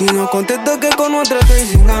 si no contesto que con otra estoy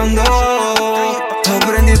cingando.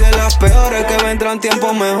 Aprendí de las peores que vendrán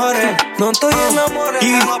tiempos mejores. No estoy enamorado.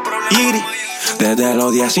 Desde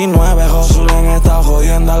los 19, Josulen está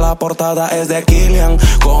jodiendo. La portada es de Killian.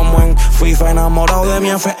 Como en FIFA, enamorado de mi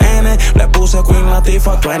FN. Le puse Queen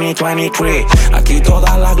Latifah 2023. Aquí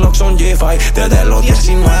todas las Glocks son G5. Desde los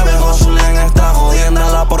 19, Josulen está jodiendo.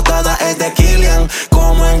 La portada es de Killian.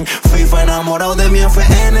 Como en FIFA, enamorado de mi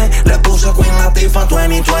FN. Le puse Queen Latifah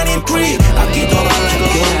 2023. Aquí todas las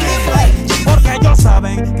Glocks son G5. Porque ellos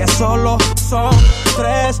saben que solo son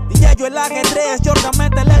 3. Y ellos el ajedrez, Jordan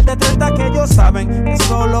métele el de 30. Que ellos saben que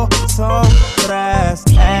solo son 3.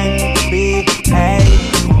 NBA.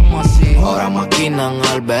 ¿Cómo así? Ahora maquinan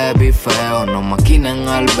al baby feo. No maquinen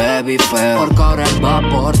al baby feo, porque ahora él va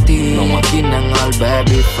por ti. No maquinen al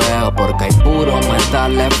baby feo, porque hay puro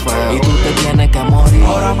metal feo y tú te tienes que morir.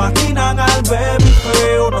 Ahora maquinan al baby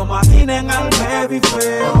feo. No maquinen al baby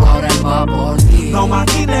feo, porque ahora él va por ti. No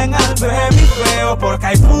maquinen al baby feo, porque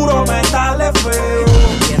hay puro metal feo.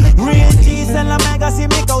 Real G's en la mega, si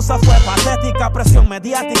mi causa fue patética. Presión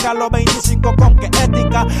mediática, los 25 con que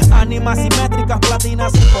ética. Ánimas simétricas,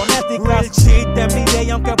 platinas sinfonéticas. Real shit de mi day,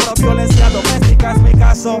 aunque por violencia doméstica es mi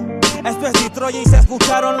caso. Esto es Detroit y se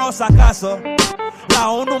escucharon los acasos. La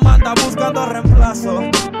ONU manda buscando reemplazo.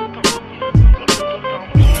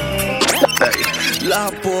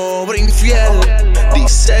 La pobre infiel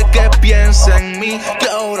dice que piensa en mí, que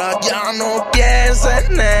ahora ya no piensa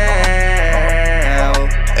en él.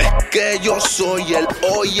 Es que yo soy el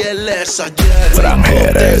hoy, él es ayer.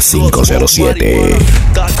 Franger 507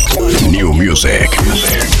 New Music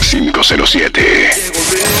 507.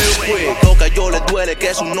 Lo que a yo le duele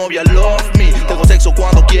que su novia love me. Tengo sexo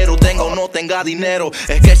cuando quiero, tenga o no tenga dinero.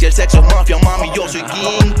 Es que si el sexo es mafia, mami, yo soy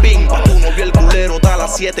kingpin. Pa' tu novio el culero da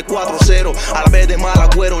las 740. A la vez de mal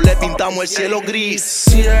agüero le pintamos el cielo gris.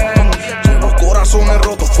 100, llevo corazones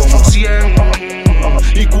rotos como 100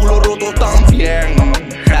 y culo roto también.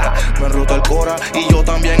 Me he roto el cora y yo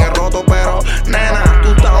también he roto, pero nena,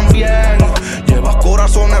 tú también. Llevas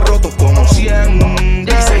corazones rotos como 100.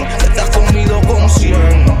 Dicen que te has comido con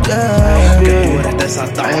 100. Que tú eres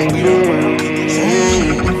desatado.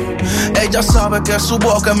 Ella sabe que su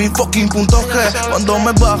boca es mi fucking punto G. Cuando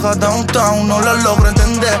me baja downtown no la logro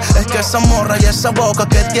entender. Es que esa morra y esa boca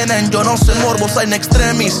que tienen, yo no sé, morbos en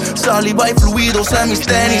extremis. Saliva y fluidos en mis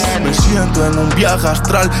tenis. Me siento en un viaje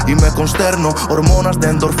astral y me consterno. Hormonas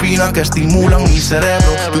de endorfina que estimulan mi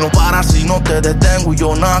cerebro. Tú no paras si no te detengo y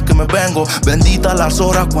yo nada que me vengo. Bendita las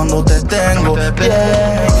horas cuando te tengo.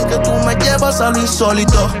 Yeah, que tú me llevas a lo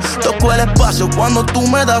insólito. Toco el espacio cuando tú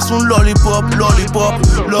me das un lollipop. Lollipop,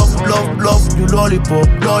 love, love, love you lollipop,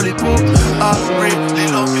 lollipop. I really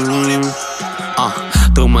love you lollipop.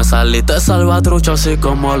 Tú me saliste salvatrucho así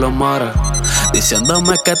como los mares,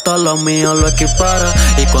 diciéndome que todo lo mío lo equipara.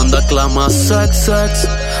 Y cuando aclamas sex, sex,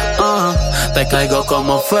 te caigo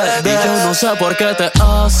como Fede. Y yo no sé por qué te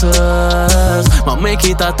haces, mami,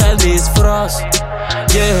 quítate el disfraz.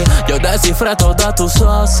 Yeah, yo descifré todas tus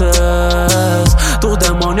haces, tus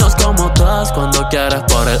demonios como estás cuando quieres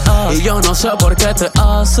por el as. Y yo no sé por qué te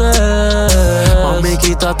haces, mami,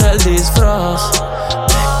 quítate el disfraz.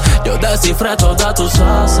 Yo descifré todas tus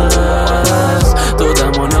haces, tus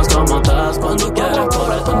demonios como estás cuando quieres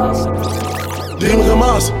por el as. Dime qué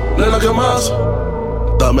más, nena, qué más.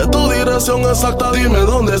 Dame tu dirección exacta, dime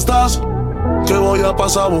dónde estás, que voy a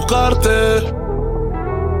pasar a buscarte.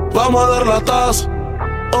 Vamos a dar la taza.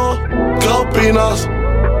 Oh, ¿qué opinas?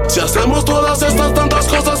 Si hacemos todas estas tantas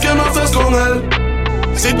cosas que no haces con él.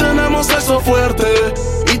 Si tenemos sexo fuerte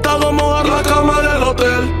y te hago mojar la cama del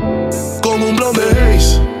hotel con un blonde de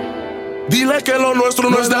Haze. Dile que lo nuestro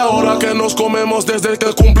no es de ahora, que nos comemos desde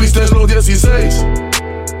que cumpliste los 16.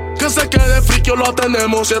 Que se quede friki, lo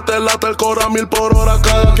tenemos, 7 lata el cora 1000 por hora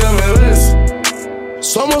cada que me ves.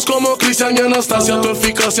 Somos como Cristian y Anastasia, tu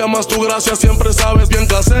eficacia más tu gracia, siempre sabes bien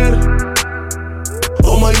qué hacer.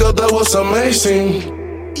 Oh my God, that was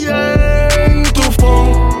amazing. Yeah, en tu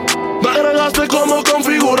phone me agregaste como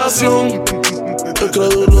configuración. El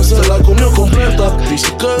crédulo se la comió completa.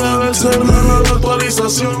 Dice que debe ser la nueva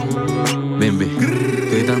actualización. Baby,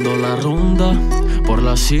 estoy dando la ronda por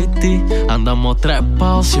la city. Andamos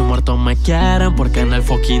trepados, si muertos me quieren, porque en el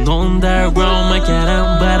fucking underground me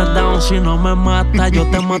quieren ver down. Si no me mata, yo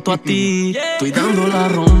te mato a ti. Estoy dando la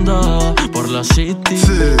ronda por la city.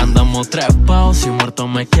 Andamos trepados, si muertos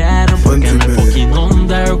me quieren, porque en el fucking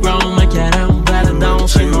underground me quieren ver down.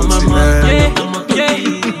 Si no me mata, yo te mato a ti.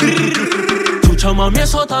 Mami,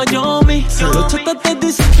 eso está yummy.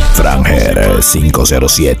 Franger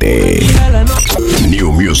 507.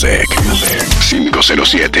 New Music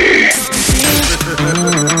 507.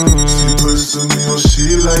 Si tú eres mío,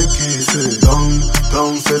 she like it.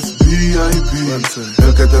 Down sets VIP.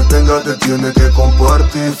 El que te tenga te tiene que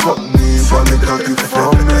compartir. Fuck me, panic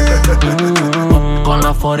from me. Con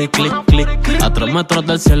la 40 click, click. A 3 metros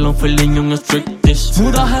del cielo, un feeling y un striptease.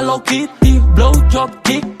 Muda Hello Kitty, blow job,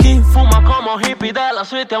 kiki. Fuma como hippie de la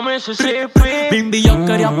suite a Mississippi. Bimbi, yo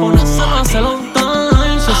quería ponerse a hacer long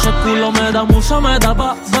time. Si ese culo me da musa, me da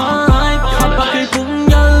vibe. Hapa que con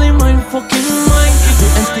girl in my fucking mind.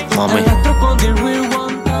 Mami.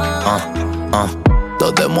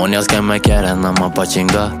 Dos demonios que me quieren nada más pa'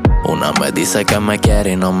 chingar. Una me dice que me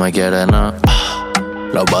quiere y no me quiere nada.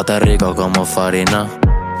 Los bate ricos como farina.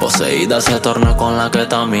 Poseída se torna con la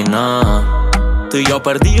ketamina. Tú y yo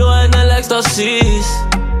perdidos en el éxtasis.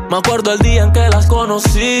 Me acuerdo el día en que las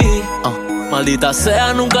conocí. Maldita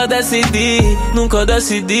sea, nunca decidí.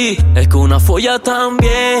 Es que una folla también.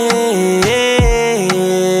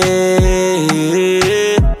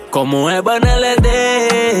 Como Eva en LD.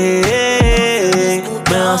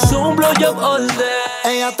 Me hace un blowjob all day.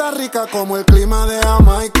 Ella está rica como el clima de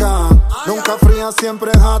Jamaica. Nunca fría,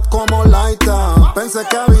 siempre hot como Laita. Pensé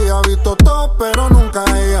que había visto todo, pero nunca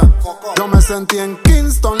ella. Yo me sentí en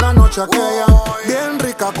Kingston la noche aquella. Bien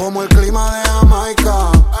rica como el clima de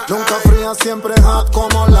Jamaica. Nunca fría, siempre hot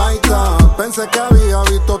como Laita. Pensé que había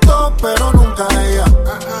visto todo, pero nunca ella.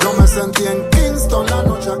 Yo me sentí en Kingston la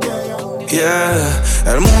noche aquella. Yeah,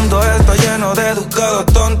 el mundo está lleno de educados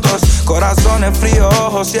tontos, corazones fríos,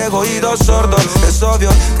 ojos ciegos y dos sordos. Es obvio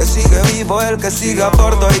que sigue vivo el que sigue a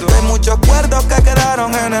bordo. Y hay muchos cuerdos que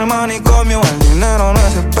quedaron en el manicomio. El dinero no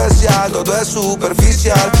es especial, todo es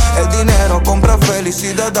superficial. El dinero compra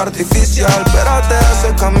felicidad artificial, pero te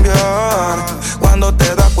hace cambiar cuando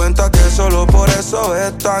te das cuenta que solo por eso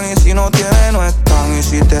están. Y si no tienen, no están. Y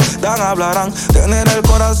si te dan, hablarán. Tener el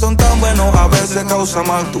corazón tan bueno a veces causa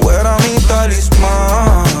mal. Tú eras mi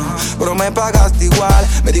talismán, pero me pagaste igual.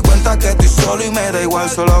 Me di cuenta que estoy solo y me da igual.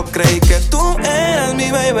 Solo creí que tú eras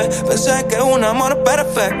mi baby. Pensé que un amor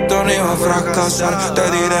perfecto no iba a fracasar.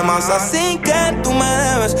 Te diré más así que tú me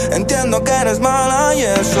debes. Entiendo que eres mala y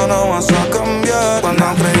eso no vas a cambiar. Cuando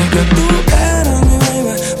creí que tú eras mi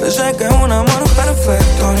baby, pensé que un amor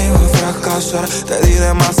perfecto no iba a fracasar. Te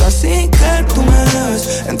diré más así que tú me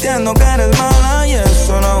debes. Entiendo que eres mala y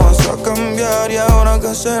eso no vas a cambiar. Y ahora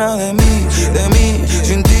qué será de mí,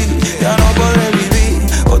 sin ti ya no podré vivir.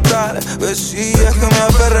 O tal vez sí es que me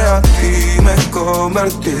aferré a ti. Me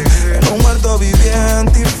convertí en un muerto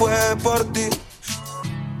viviente y fue por ti.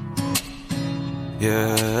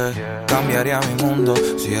 Yeah. Cambiaría mi mundo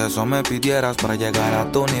si eso me pidieras. Para llegar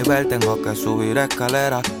a tu nivel tengo que subir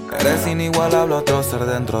escaleras. Eres inigualable, otro ser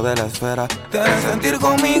dentro de la esfera. Tienes sentir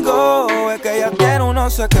conmigo, es que ella tiene un no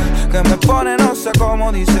sé qué, que me pone no sé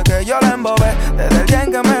cómo. Dice que yo la embobé desde el día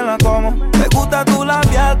en que me la como. Me gusta tu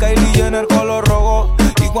labial, Kylie Jenner color rojo.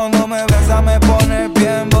 Y cuando me besa me pone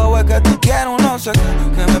bien bobo. Es que tú tienes un no sé qué,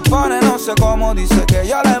 que me pone no sé cómo. Dice que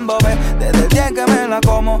yo la embobé desde el día en que me la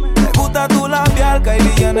como. Me gusta tu labial,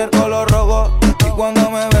 Kylie Jenner color rojo. Y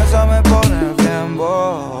cuando me besa me pone bien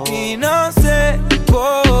bobo. Y no sé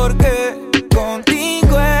por qué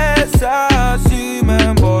contigo es así. Me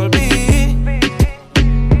envolví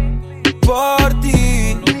por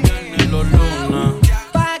ti.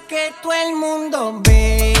 Pa' que todo el mundo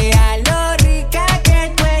vea lo rica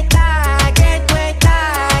que tú estás, que tú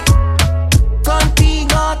estás.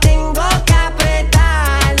 Contigo tengo que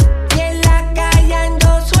apretar. Y en la calle ando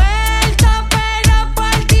suelto, pero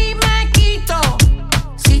por ti me quito.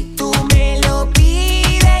 Si tú me lo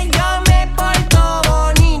pides, yo me porto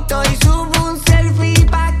bonito y subo un selfie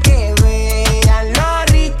pa' que vean lo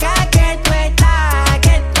rica que tú estás,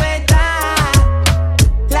 que tú estás.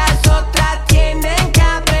 Las otras tienen que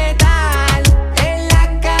apretar. En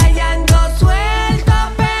la calle ando suelto,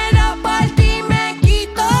 pero por ti me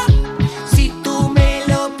quito. Si tú me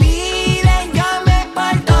lo pides, yo me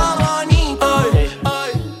porto bonito.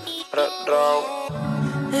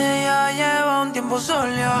 Ella lleva un tiempo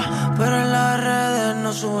sola, pero en las redes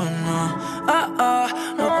no sube nada.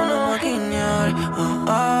 No ponemos a guiñar.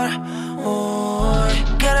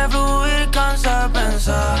 Quiere fluir, cansa de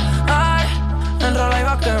pensar. Enrola y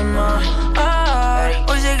va a quemar.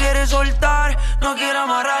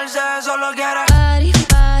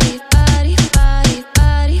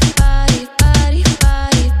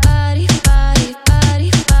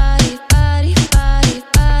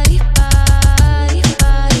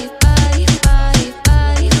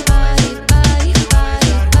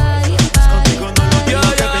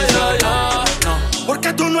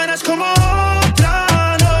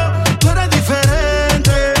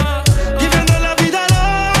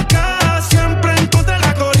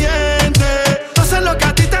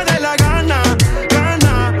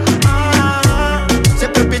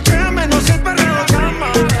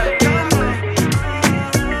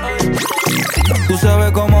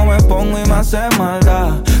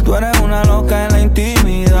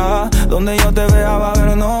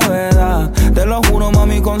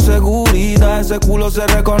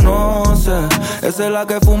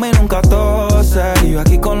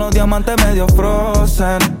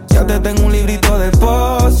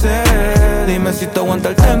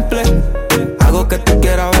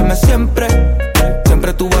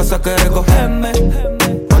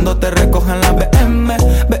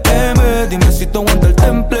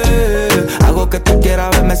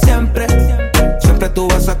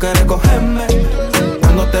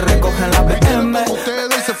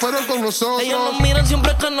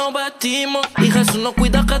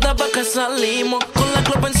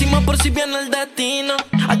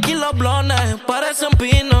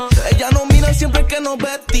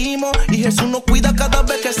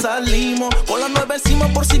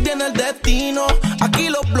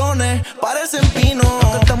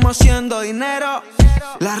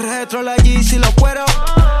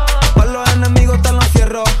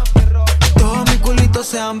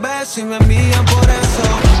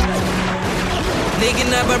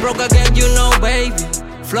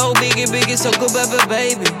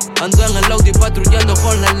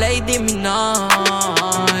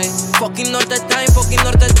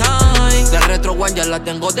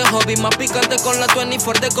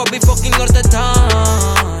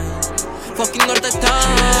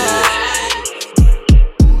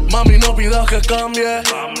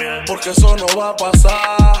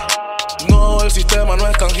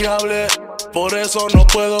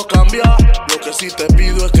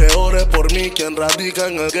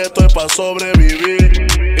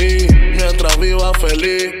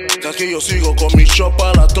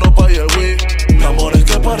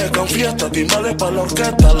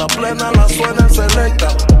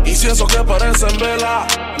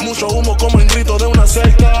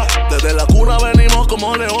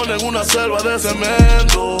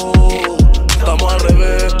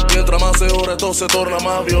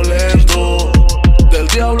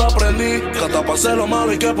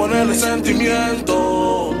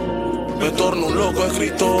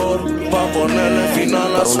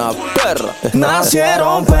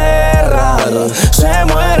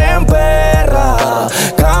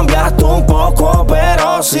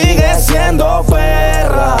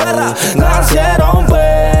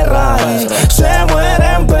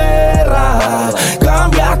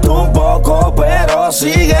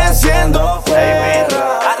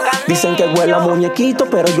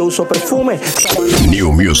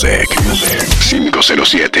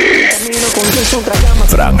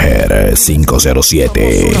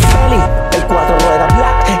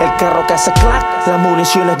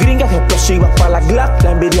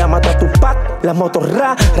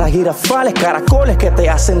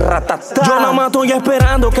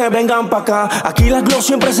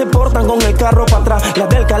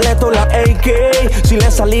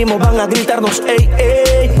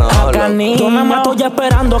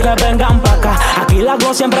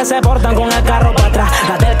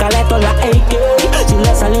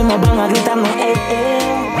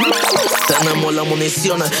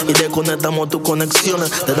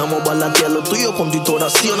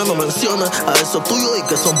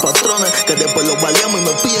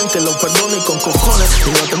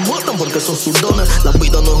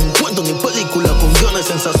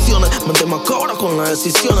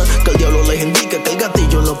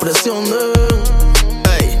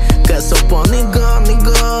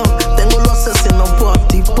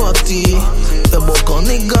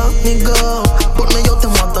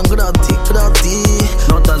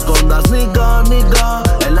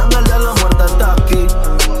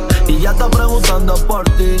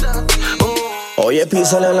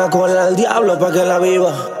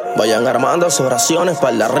 Vayan armando sus oraciones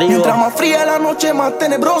para el de arriba. Mientras más fría la noche, más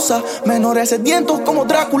tenebrosa. Menores sedientos como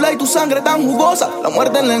Drácula y tu sangre tan jugosa. La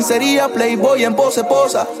muerte en lencería, playboy en pose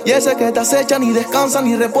posa. Y ese que te acecha ni descansa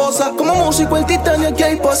ni reposa. Como músico el Titanic aquí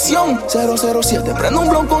hay pasión. 007, prendo un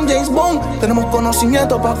blon con James Bond. Tenemos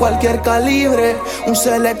conocimiento para cualquier calibre. Un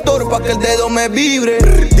selector pa' que el dedo me vibre.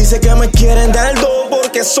 Dice que me quieren del do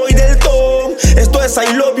porque soy del ton. Esto es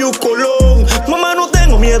I love you Colón. Mamá, no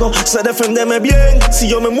tengo miedo, sé defenderme bien. Si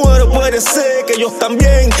yo me muero puede ser que ellos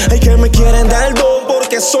también. Hay que me quieren del do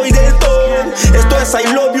porque soy del ton. Esto es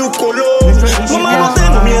I love you Colón. Mamá, no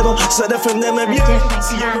tengo miedo, sé defenderme bien.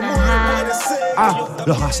 Si yo me muero puede ser que ellos también.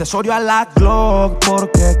 Los accesorios a la Glock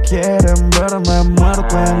porque quieren verme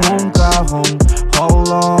muerto en un cajón. Hold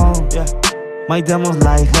on, yeah. My demos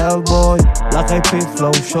like Hellboy, Black Eyed Peas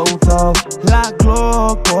flow, show tough. La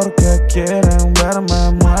Glock porque quieren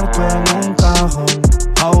verme muerto en un cajón.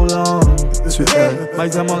 Hold on, my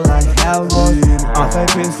demos like Hellboy, Black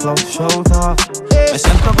Eyed Peas flow, show tough. Me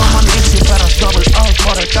siento como Nixie, pero double up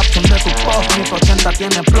por el caption de tu post. Mi 80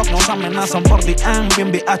 tiene blog, nos amenazan por DM.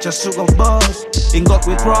 Bien BH, Sugar Boss. In God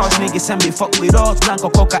we cross, niggas and be fuck with us. Blanco,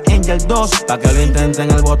 Coca, Angel 2. Pa' que lo intenten,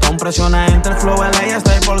 el botón presiona Enter. Flow LA,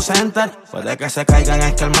 Staples Center. Puede que se caigan,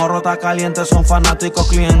 es que el morro está caliente. Son fanáticos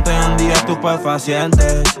clientes, en día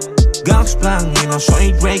estupefacientes. Gangs plan, y no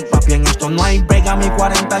soy Drake. Papi, en esto no hay break. A mi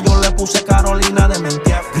 40 yo le puse Carolina de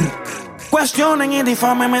Mentief. Cuestionen y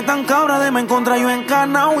difamen, me tan cabra de me encontrar yo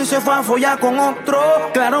encarnado y se fue a follar con otro.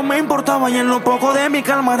 Claro, me importaba y en lo poco de mi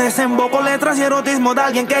calma desemboco letras y erotismo de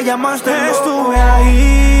alguien que llamaste. Estuve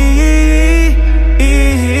ahí,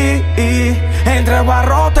 entre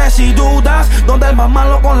barrotes y dudas, donde el más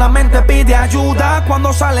malo con la mente pide ayuda.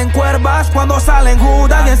 Cuando salen cuervas, cuando salen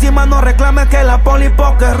judas, y encima no reclames que la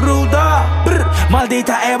polipoca es ruda.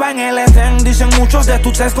 Maldita Eva en el Edén, dicen muchos de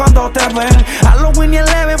tus ex cuando te ven. Halloween y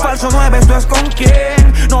Eleven, falso 9, ¿esto es con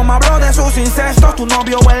quién? No me habló de sus incestos, tu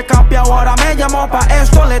novio el campeón ahora me llamó pa'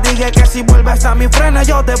 esto. Le dije que si vuelves a mi frena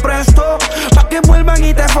yo te presto, pa' que vuelvan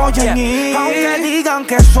y te follen. Aunque digan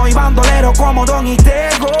que soy bandolero como Don y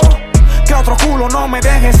Tego, que otro culo no me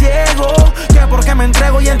deje ciego, que porque me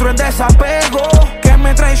entrego y entro en desapego, que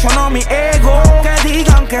me traicionó mi ego. Que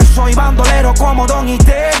digan que soy bandolero como Don y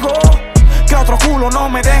Tego, que otro culo no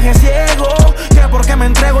me deje ciego, que porque me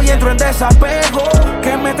entrego y entro en desapego,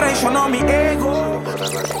 que me traicionó mi ego.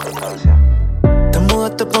 Te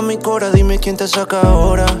mudaste pa' mi cora, dime quién te saca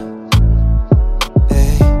ahora.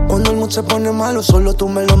 Ey. Cuando el mood se pone malo, solo tú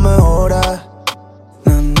me lo mejoras.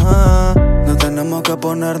 No tenemos que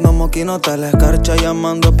ponernos moquino, te la escarcha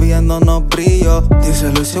llamando, pidiéndonos brillo. Dice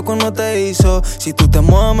Lucio cuando te hizo, si tú te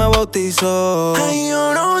mueves me bautizo. Ay,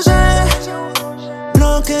 yo no sé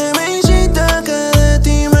lo que me hiciste, que de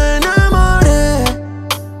ti me enamoré.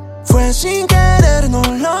 Fue sin querer, no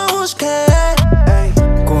lo busqué. Ey.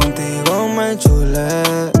 Contigo me chulé,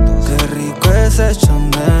 qué rico ese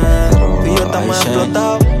Chanel. Y yo estamos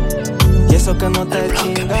explotado, y eso que no te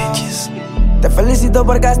chingas. Te felicito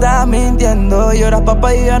porque estás mintiendo. Lloras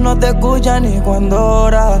papá y ya no te escuchan ni cuando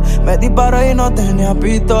oras. Me disparó y no tenía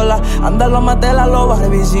pistola. Anda, lo maté la loba,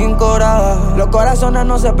 Barbie sin cora. Los corazones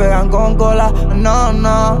no se pegan con cola. No,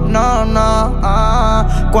 no, no,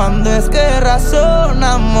 no. Cuando es que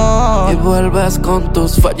razonamos. Y vuelves con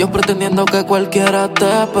tus fallos pretendiendo que cualquiera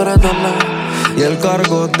te perdona. Y el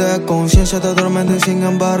cargo de conciencia te atormenta y sin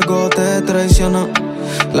embargo te traiciona.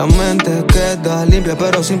 La mente queda limpia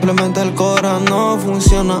pero simplemente el corazón no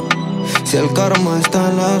funciona. Si el karma está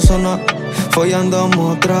en la zona, follando a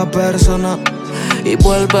otra persona. Y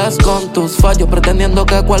vuelves con tus fallos pretendiendo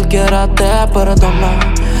que cualquiera te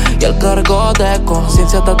perdona. Y el cargo de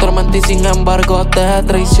conciencia te atormenta y sin embargo te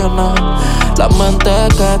traiciona. La mente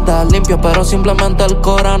queda limpia pero simplemente el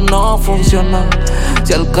corazón no funciona.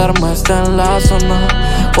 Si el karma está en la zona,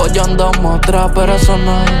 follando a otra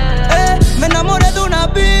persona. Me enamoré de una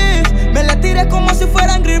bitch, me la tiré como si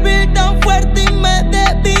fuera Angry Birds, tan fuerte y me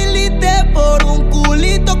debilité por un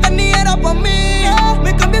culito que ni era pa' mí.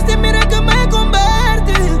 Me cambiaste y mira que me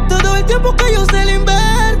convertí, todo el tiempo que yo se le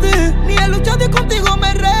invertí. Ni he luchado y contigo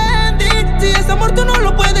me rendí, si ese amor tú no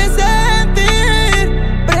lo puedes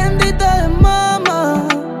sentir. Prendite de mama,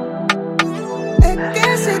 es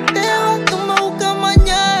que si te vas tú me buscas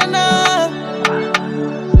mañana.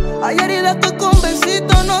 Hay heridas que con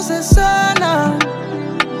besitos no se sana.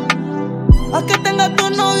 A que tenga tu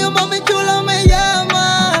novio, mami chula me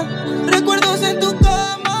llama. Recuerdos en tu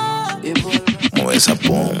cama. Mueve esa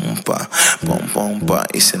pompa, pom, pom. pompa.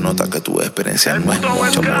 Y se nota que tu experiencia no es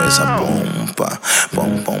mucha. Mueve esa pompa,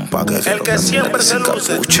 pompa, que el que siempre se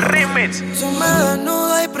luce. Remix. Se me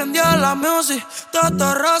desnuda y prendió la music.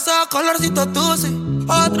 Toto rosa, colorcito tusi.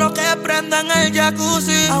 Otro que prenda en el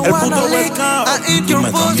jacuzzi. El puto mercado. Tú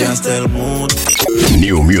me cambiaste el mood.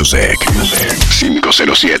 New Music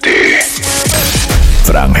 507.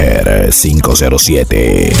 Franger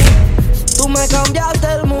 507. Tú me cambiaste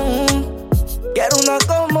el mood. Quiero una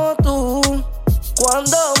como tú.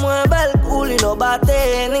 Cuando mueve el culo y no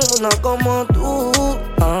bate ninguna como tú.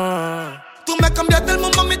 Tú me cambiaste el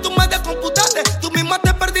mundo, mami, tú me descomputaste. Tú misma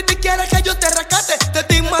te perdiste y quieres que yo te rescate. Te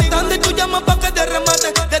estoy matando y tú llamas pa' que te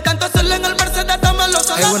remate. De tanto hacerle en el Mercedes, dame los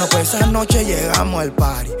salates. Bueno, pues esa noche llegamos al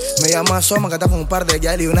party. Me llama Soma, que está con un par de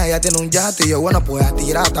yali y una ya tiene un yate. Y yo, bueno, pues a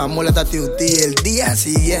tirar, estamos la tati. El día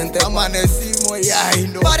siguiente amanecimos y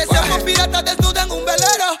ay, no. Parecemos piratas desnudos en un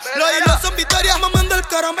velero. Los hilos son victorias mamando el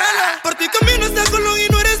caramelo. Por ti camino este colón y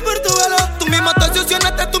no eres portuguelo. Tú misma te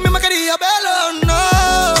obsesionaste, tú misma querías verlo.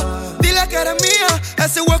 No, dile que eres mía.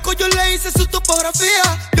 Ese hueco yo le hice su topografía.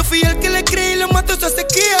 Yo fui el que le creí y le mató su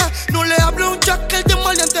sequía. No le hablo a un chacal de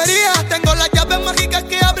maleantería. Tengo la llave mágica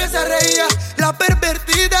que abre, se reía. La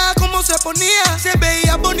pervertida, como se ponía. Se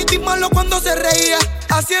veía bonito y malo cuando se reía.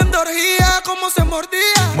 Haciendo orgía, como se mordía.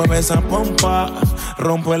 Mueve esa pompa,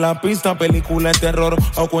 rompe la pista. Película de terror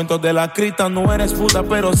o cuentos de la cripta. No eres puta,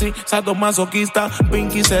 pero sí sadomasoquista.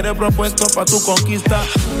 Pinky cerebro puesto pa' tu conquista.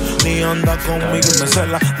 Ni anda conmigo y me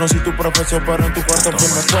cela. No soy tu profesor, pero en tu cuarto fui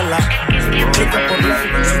me escuela. Chica por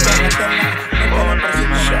ley, necesitas meterla.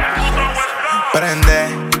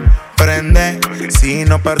 Prende, si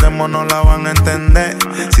no perdemos no la van a entender.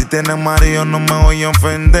 Si tienes marido no me voy a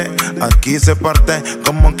ofender. Aquí se parte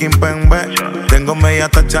como Kim Pembe. Tengo media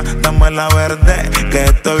tacha, dame la verde. Que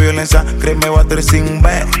esto es violencia, crimen water sin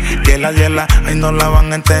ver. Que la hiela, ahí no la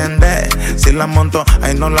van a entender. Si la monto,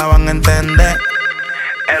 ahí no la van a entender.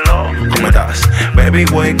 Hello, ¿cómo estás? Baby,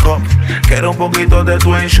 wake up. Quiero un poquito de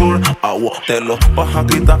tu ensure. Agua, te lo vas a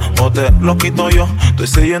quitar o te lo quito yo. Estoy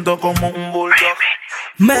siguiendo como un bulldog.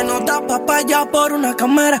 Me nota papaya por una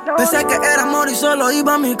cámara. Pensé que era amor y solo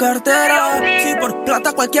iba mi cartera. Si por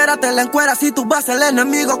plata cualquiera te la encuera. Si tú vas el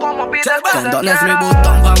enemigo como pide. Condones Louis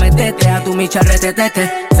Vuitton pa' meterte a tu micha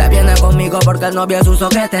retetete. Se viene conmigo porque el novio es un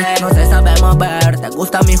soquete. No se sabe mover, te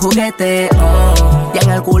gusta mi juguete. Y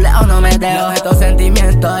en el culeo no me dejo estos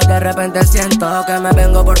sentimientos. Y de repente siento que me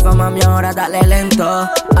vengo por fama, mi hora dale lento.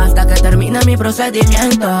 Hasta que termine mi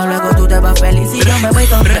procedimiento. Luego tú te vas feliz y yo me voy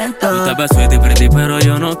contento. Tú te ves sweetie pretty pero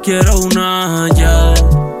yo no quiero una ya.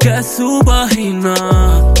 Que su vagina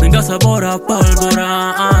venga sabor a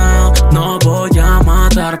pólvora. No voy a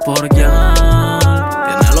matar por ya.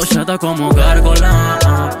 Tiene los chatas como gárgola.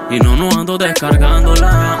 Y no ando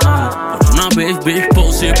descargándola. Por una bitch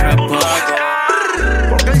pussy prepago.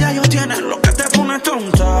 Porque ya yo tienes lo que te pone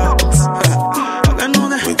tonta. Pa' que no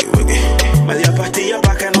des media pastilla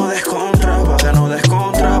pa' que no des contra. Pa' que no des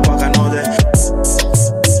contra, pa' que no des.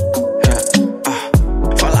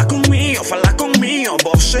 Fala conmigo,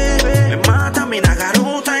 vos me mata mi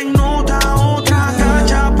garota en nota. Otra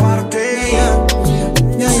cacha partida.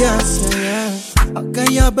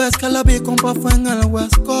 Aquella vez que la vi, compa, fue en el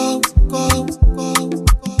West Coast.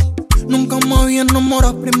 Nunca me había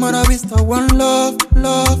enamorado, primera vista, one love.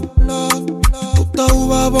 Tú estás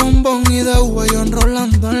uva bombón y de uva yo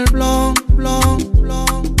enrolando el blon.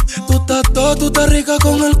 Tú estás rica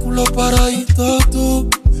con el culo paradito, tú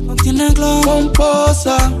no tienes glow,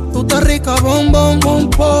 pomposa. Tú estás rica, bombón,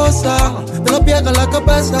 pomposa. De los pies a la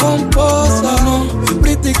cabeza, pomposa. No,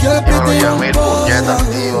 pretty girl, pretty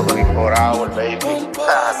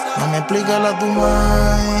pomposa. No me explica la tu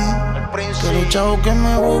mai. Que los chavos que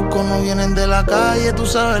me busco no vienen de la calle, tú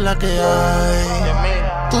sabes la que hay.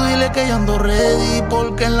 Tú dile que yo ando ready,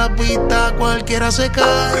 porque en la pista cualquiera se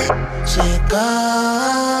cae.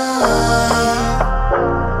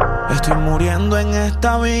 Estoy muriendo en este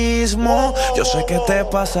abismo. Yo sé que te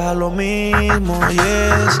pasa lo mismo. Y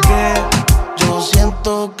es que yo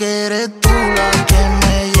siento que eres tú la que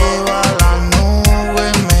me lleva a la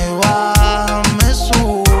nube. Me baja, me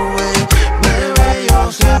sube. Bebé,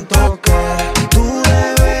 yo siento que tú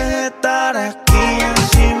debes estar aquí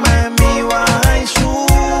encima de mí, baja y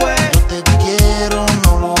sube. Yo te quiero,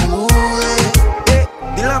 no lo dudes.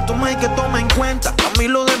 Dile a tu madre que tome en cuenta. A mí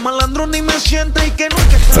lo de malandro ni me siente y que no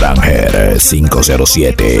que Franger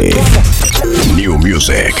 507. New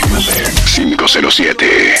Music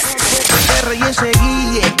 507. y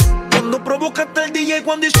seguí. Cuando provocaste el DJ,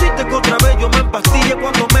 cuando hiciste que otra vez yo me empastille,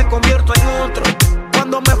 cuando me convierto en otro,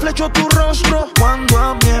 cuando me flecho tu rostro, cuando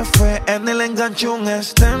a mi F en el enganche hecho un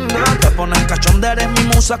stand-up. Te pones cachonda, eres mi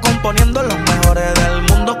musa componiendo los mejores del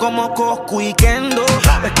mundo como Coscu y Kendo.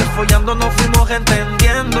 Es que follando nos fuimos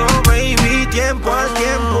entendiendo, baby, tiempo al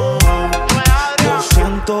tiempo. Yo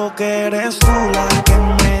siento que eres tú la que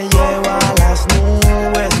me lleva a las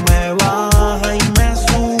nubes, me baja y me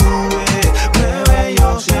sube, bebé,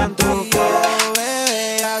 yo siento que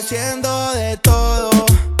bebé, haciendo de todo.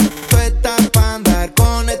 Tú estás pa' andar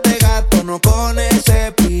con este gato, no con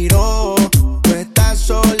ese piro. Tú estás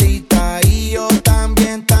solita y yo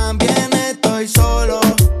también estoy solo.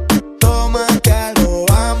 Tómate algo,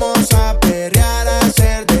 vamos a perrear, a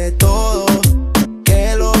hacer de todo.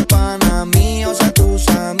 Que los panas míos a tus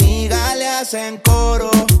amigas le hacen coro.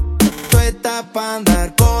 Tú estás pa'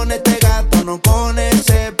 andar con este gato, no con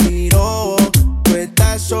ese piro. Tú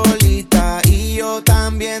estás solita y yo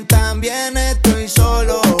también estoy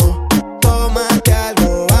solo. Tómate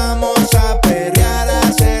algo, vamos a perrear, a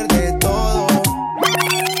hacer de todo.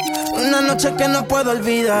 una noche que no puedo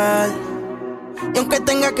olvidar. Y aunque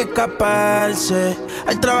tenga que escaparse,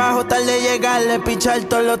 al trabajo tarde llegarle, pichar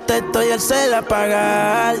todos los textos y el cel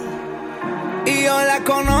apagar. Y yo la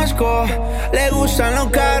conozco, le gustan los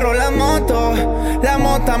carros, la moto. La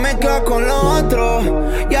mota mezcla con lo otro,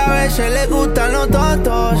 y a veces le gustan los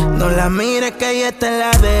totos. No la mires que ella está en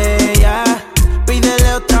la de ella.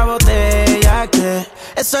 Pídele otra botella, que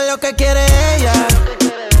eso es lo que quiere ella.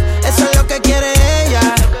 Eso es lo que quiere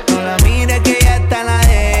ella. No la mires que ella está en la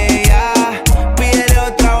de ella. Pídele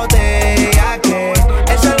otra botella, que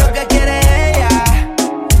eso es lo que quiere ella.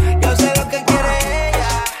 Yo sé lo que quiere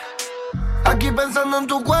ella. Aquí pensando en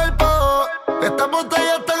tu cuerpo, estas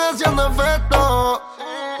botellas están haciendo efecto.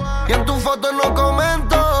 Y en tu foto no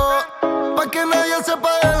comento, pa' que nadie sepa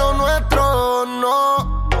de lo nuestro,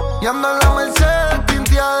 no. Y ando en la Mercedes,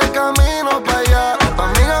 tintia de camino pa' allá. Tu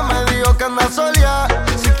amiga me dijo que anda soleada.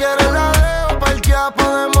 Si quieres la dejo parquear,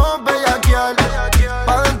 podemos bellaquear.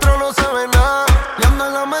 Pa' dentro no se ve nada. Y ando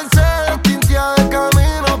en la Mercedes, tintia de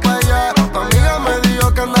camino pa' allá. Tu amiga me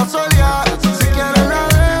dijo que anda soleada. Si quieres la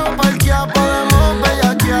dejo parquear, podemos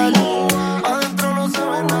bellaquear. Pa' dentro no se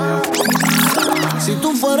ve nada. Si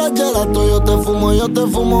tú fueras gelato, yo te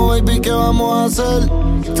fumo, baby, ¿qué vamos a hacer?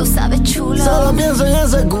 Tú sabes, chulo. Solo pienso en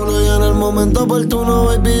ese culo y en el momento oportuno,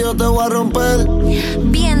 baby, yo te voy a romper.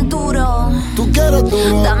 Bien duro. Tú quieres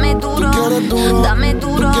duro. Dame duro. Tú quieres duro. Dame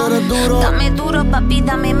duro. Tú quieres duro. Dame duro, papi,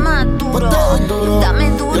 dame más duro. Pues te doy duro.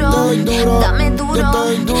 Dame duro. Yo te doy duro. Dame duro. Yo te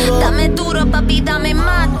doy duro. Dame duro, papi, dame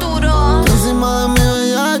más duro. Encima de mí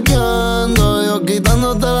bellaqueando, yo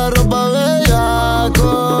quitándote la ropa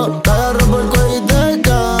bellaco. Te agarro por el cuello y te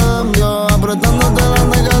cambio, apretándote la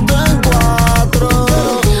nega tú en cuatro.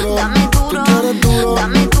 Dame duro.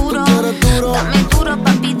 Dame duro. Dame duro,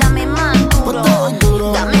 papi, dame más duro. Dame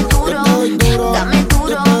duro. Dame duro.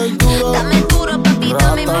 Dame duro, papi,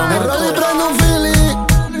 dame más Me duro. rollo y prendo un feeling,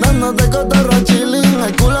 dándote cotorra chilling.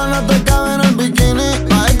 El culo no te cabe en el bikini.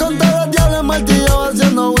 Bajé con todos los diablos martillo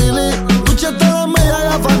haciendo Willy. Escuché todas medias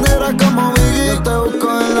gafaneras como Biggie. Yo te busco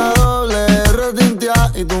en la doble R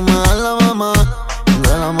tintia y tú me das la mamá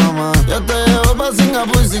de la mamá. Yo te llevo pa'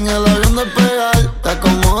 Singapur sin el avión despegar. Te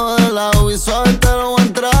acomodo de lado y suave te lo voy a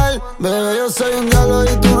entrar. Bebé, yo soy un diablo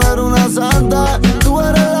y tú no eres una santa. Tú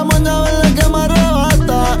eres la moña verde que me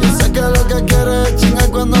arrebata. Yo sé que lo que quieres es chingar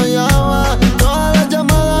cuando llama. Todas las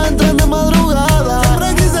llamadas entran de madrugada.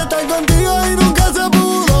 Siempre quise estar contigo y nunca se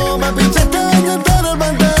pudo. Me pinchaste en entero el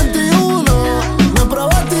 2021. Me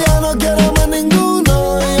probaste y ya no quiero más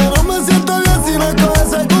ninguno. Y yo no me siento bien si no es con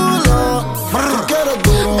ese culo. Tú quieres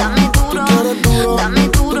duro. Dame duro. Tú quieres duro. Dame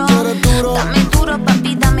duro. Tú quieres duro. Dame duro,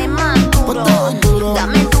 papi, dame más duro. Duro.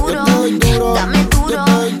 Dame duro. Yo te doy duro. Dame duro. Yo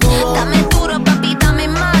te doy duro. Dame duro, papi, dame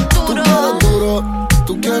más duro.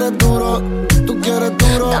 Tú quieres duro. Tú quieres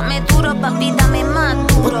duro. Dame duro, papi, dame más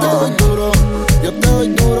duro. Yo te doy duro. Yo te doy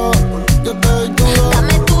duro. Yo te doy duro.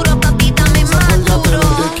 Dame duro, papi, dame más duro.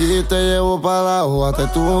 Aquí te llevo pa' la agua. Te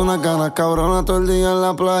tuve una ganas cabrona todo el día en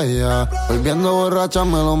la playa. Volviendo borracha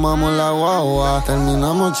me lo mamo en la guagua.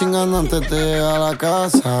 Terminamos chingando antes de llegar a la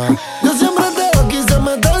casa. Yo siempre te lo quise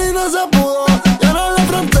meter y no se pudo. Y ahora le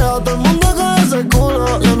fronteo a todo el mundo con ese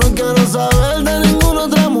culo. Yo no quiero saber de ninguna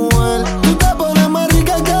otra mujer. Tú te pones más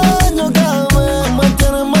rica cada año, cada mes. Me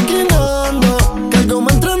tienes maquinando. Que algo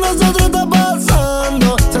entre nosotros está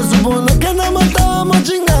pasando. Se supone que nada más estábamos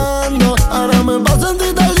chingando. Ahora me paso en ti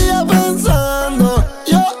todo el día pensando.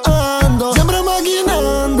 Yo ando siempre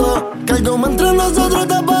maquinando. Que algo entre nosotros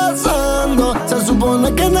está pasando. Se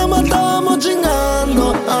supone que nada más estábamos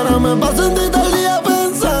chingando. Ahora me paso en ti todo el día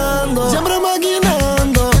pensando. Siempre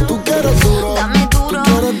maquinando. Tú quieres duro. Dame duro. Tú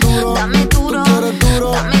quieres duro. Dame duro. Tú quieres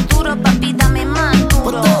duro. Dame duro, papi, dame más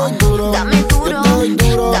duro. Duro. Dame duro.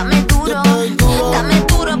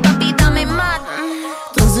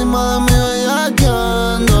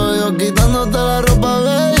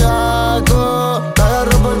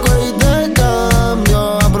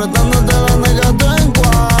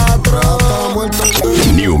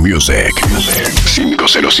 Music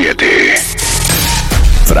 507.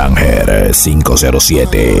 Franger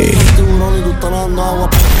 507.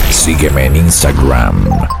 Sígueme en Instagram,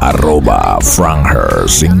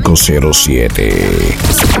 @Franger507.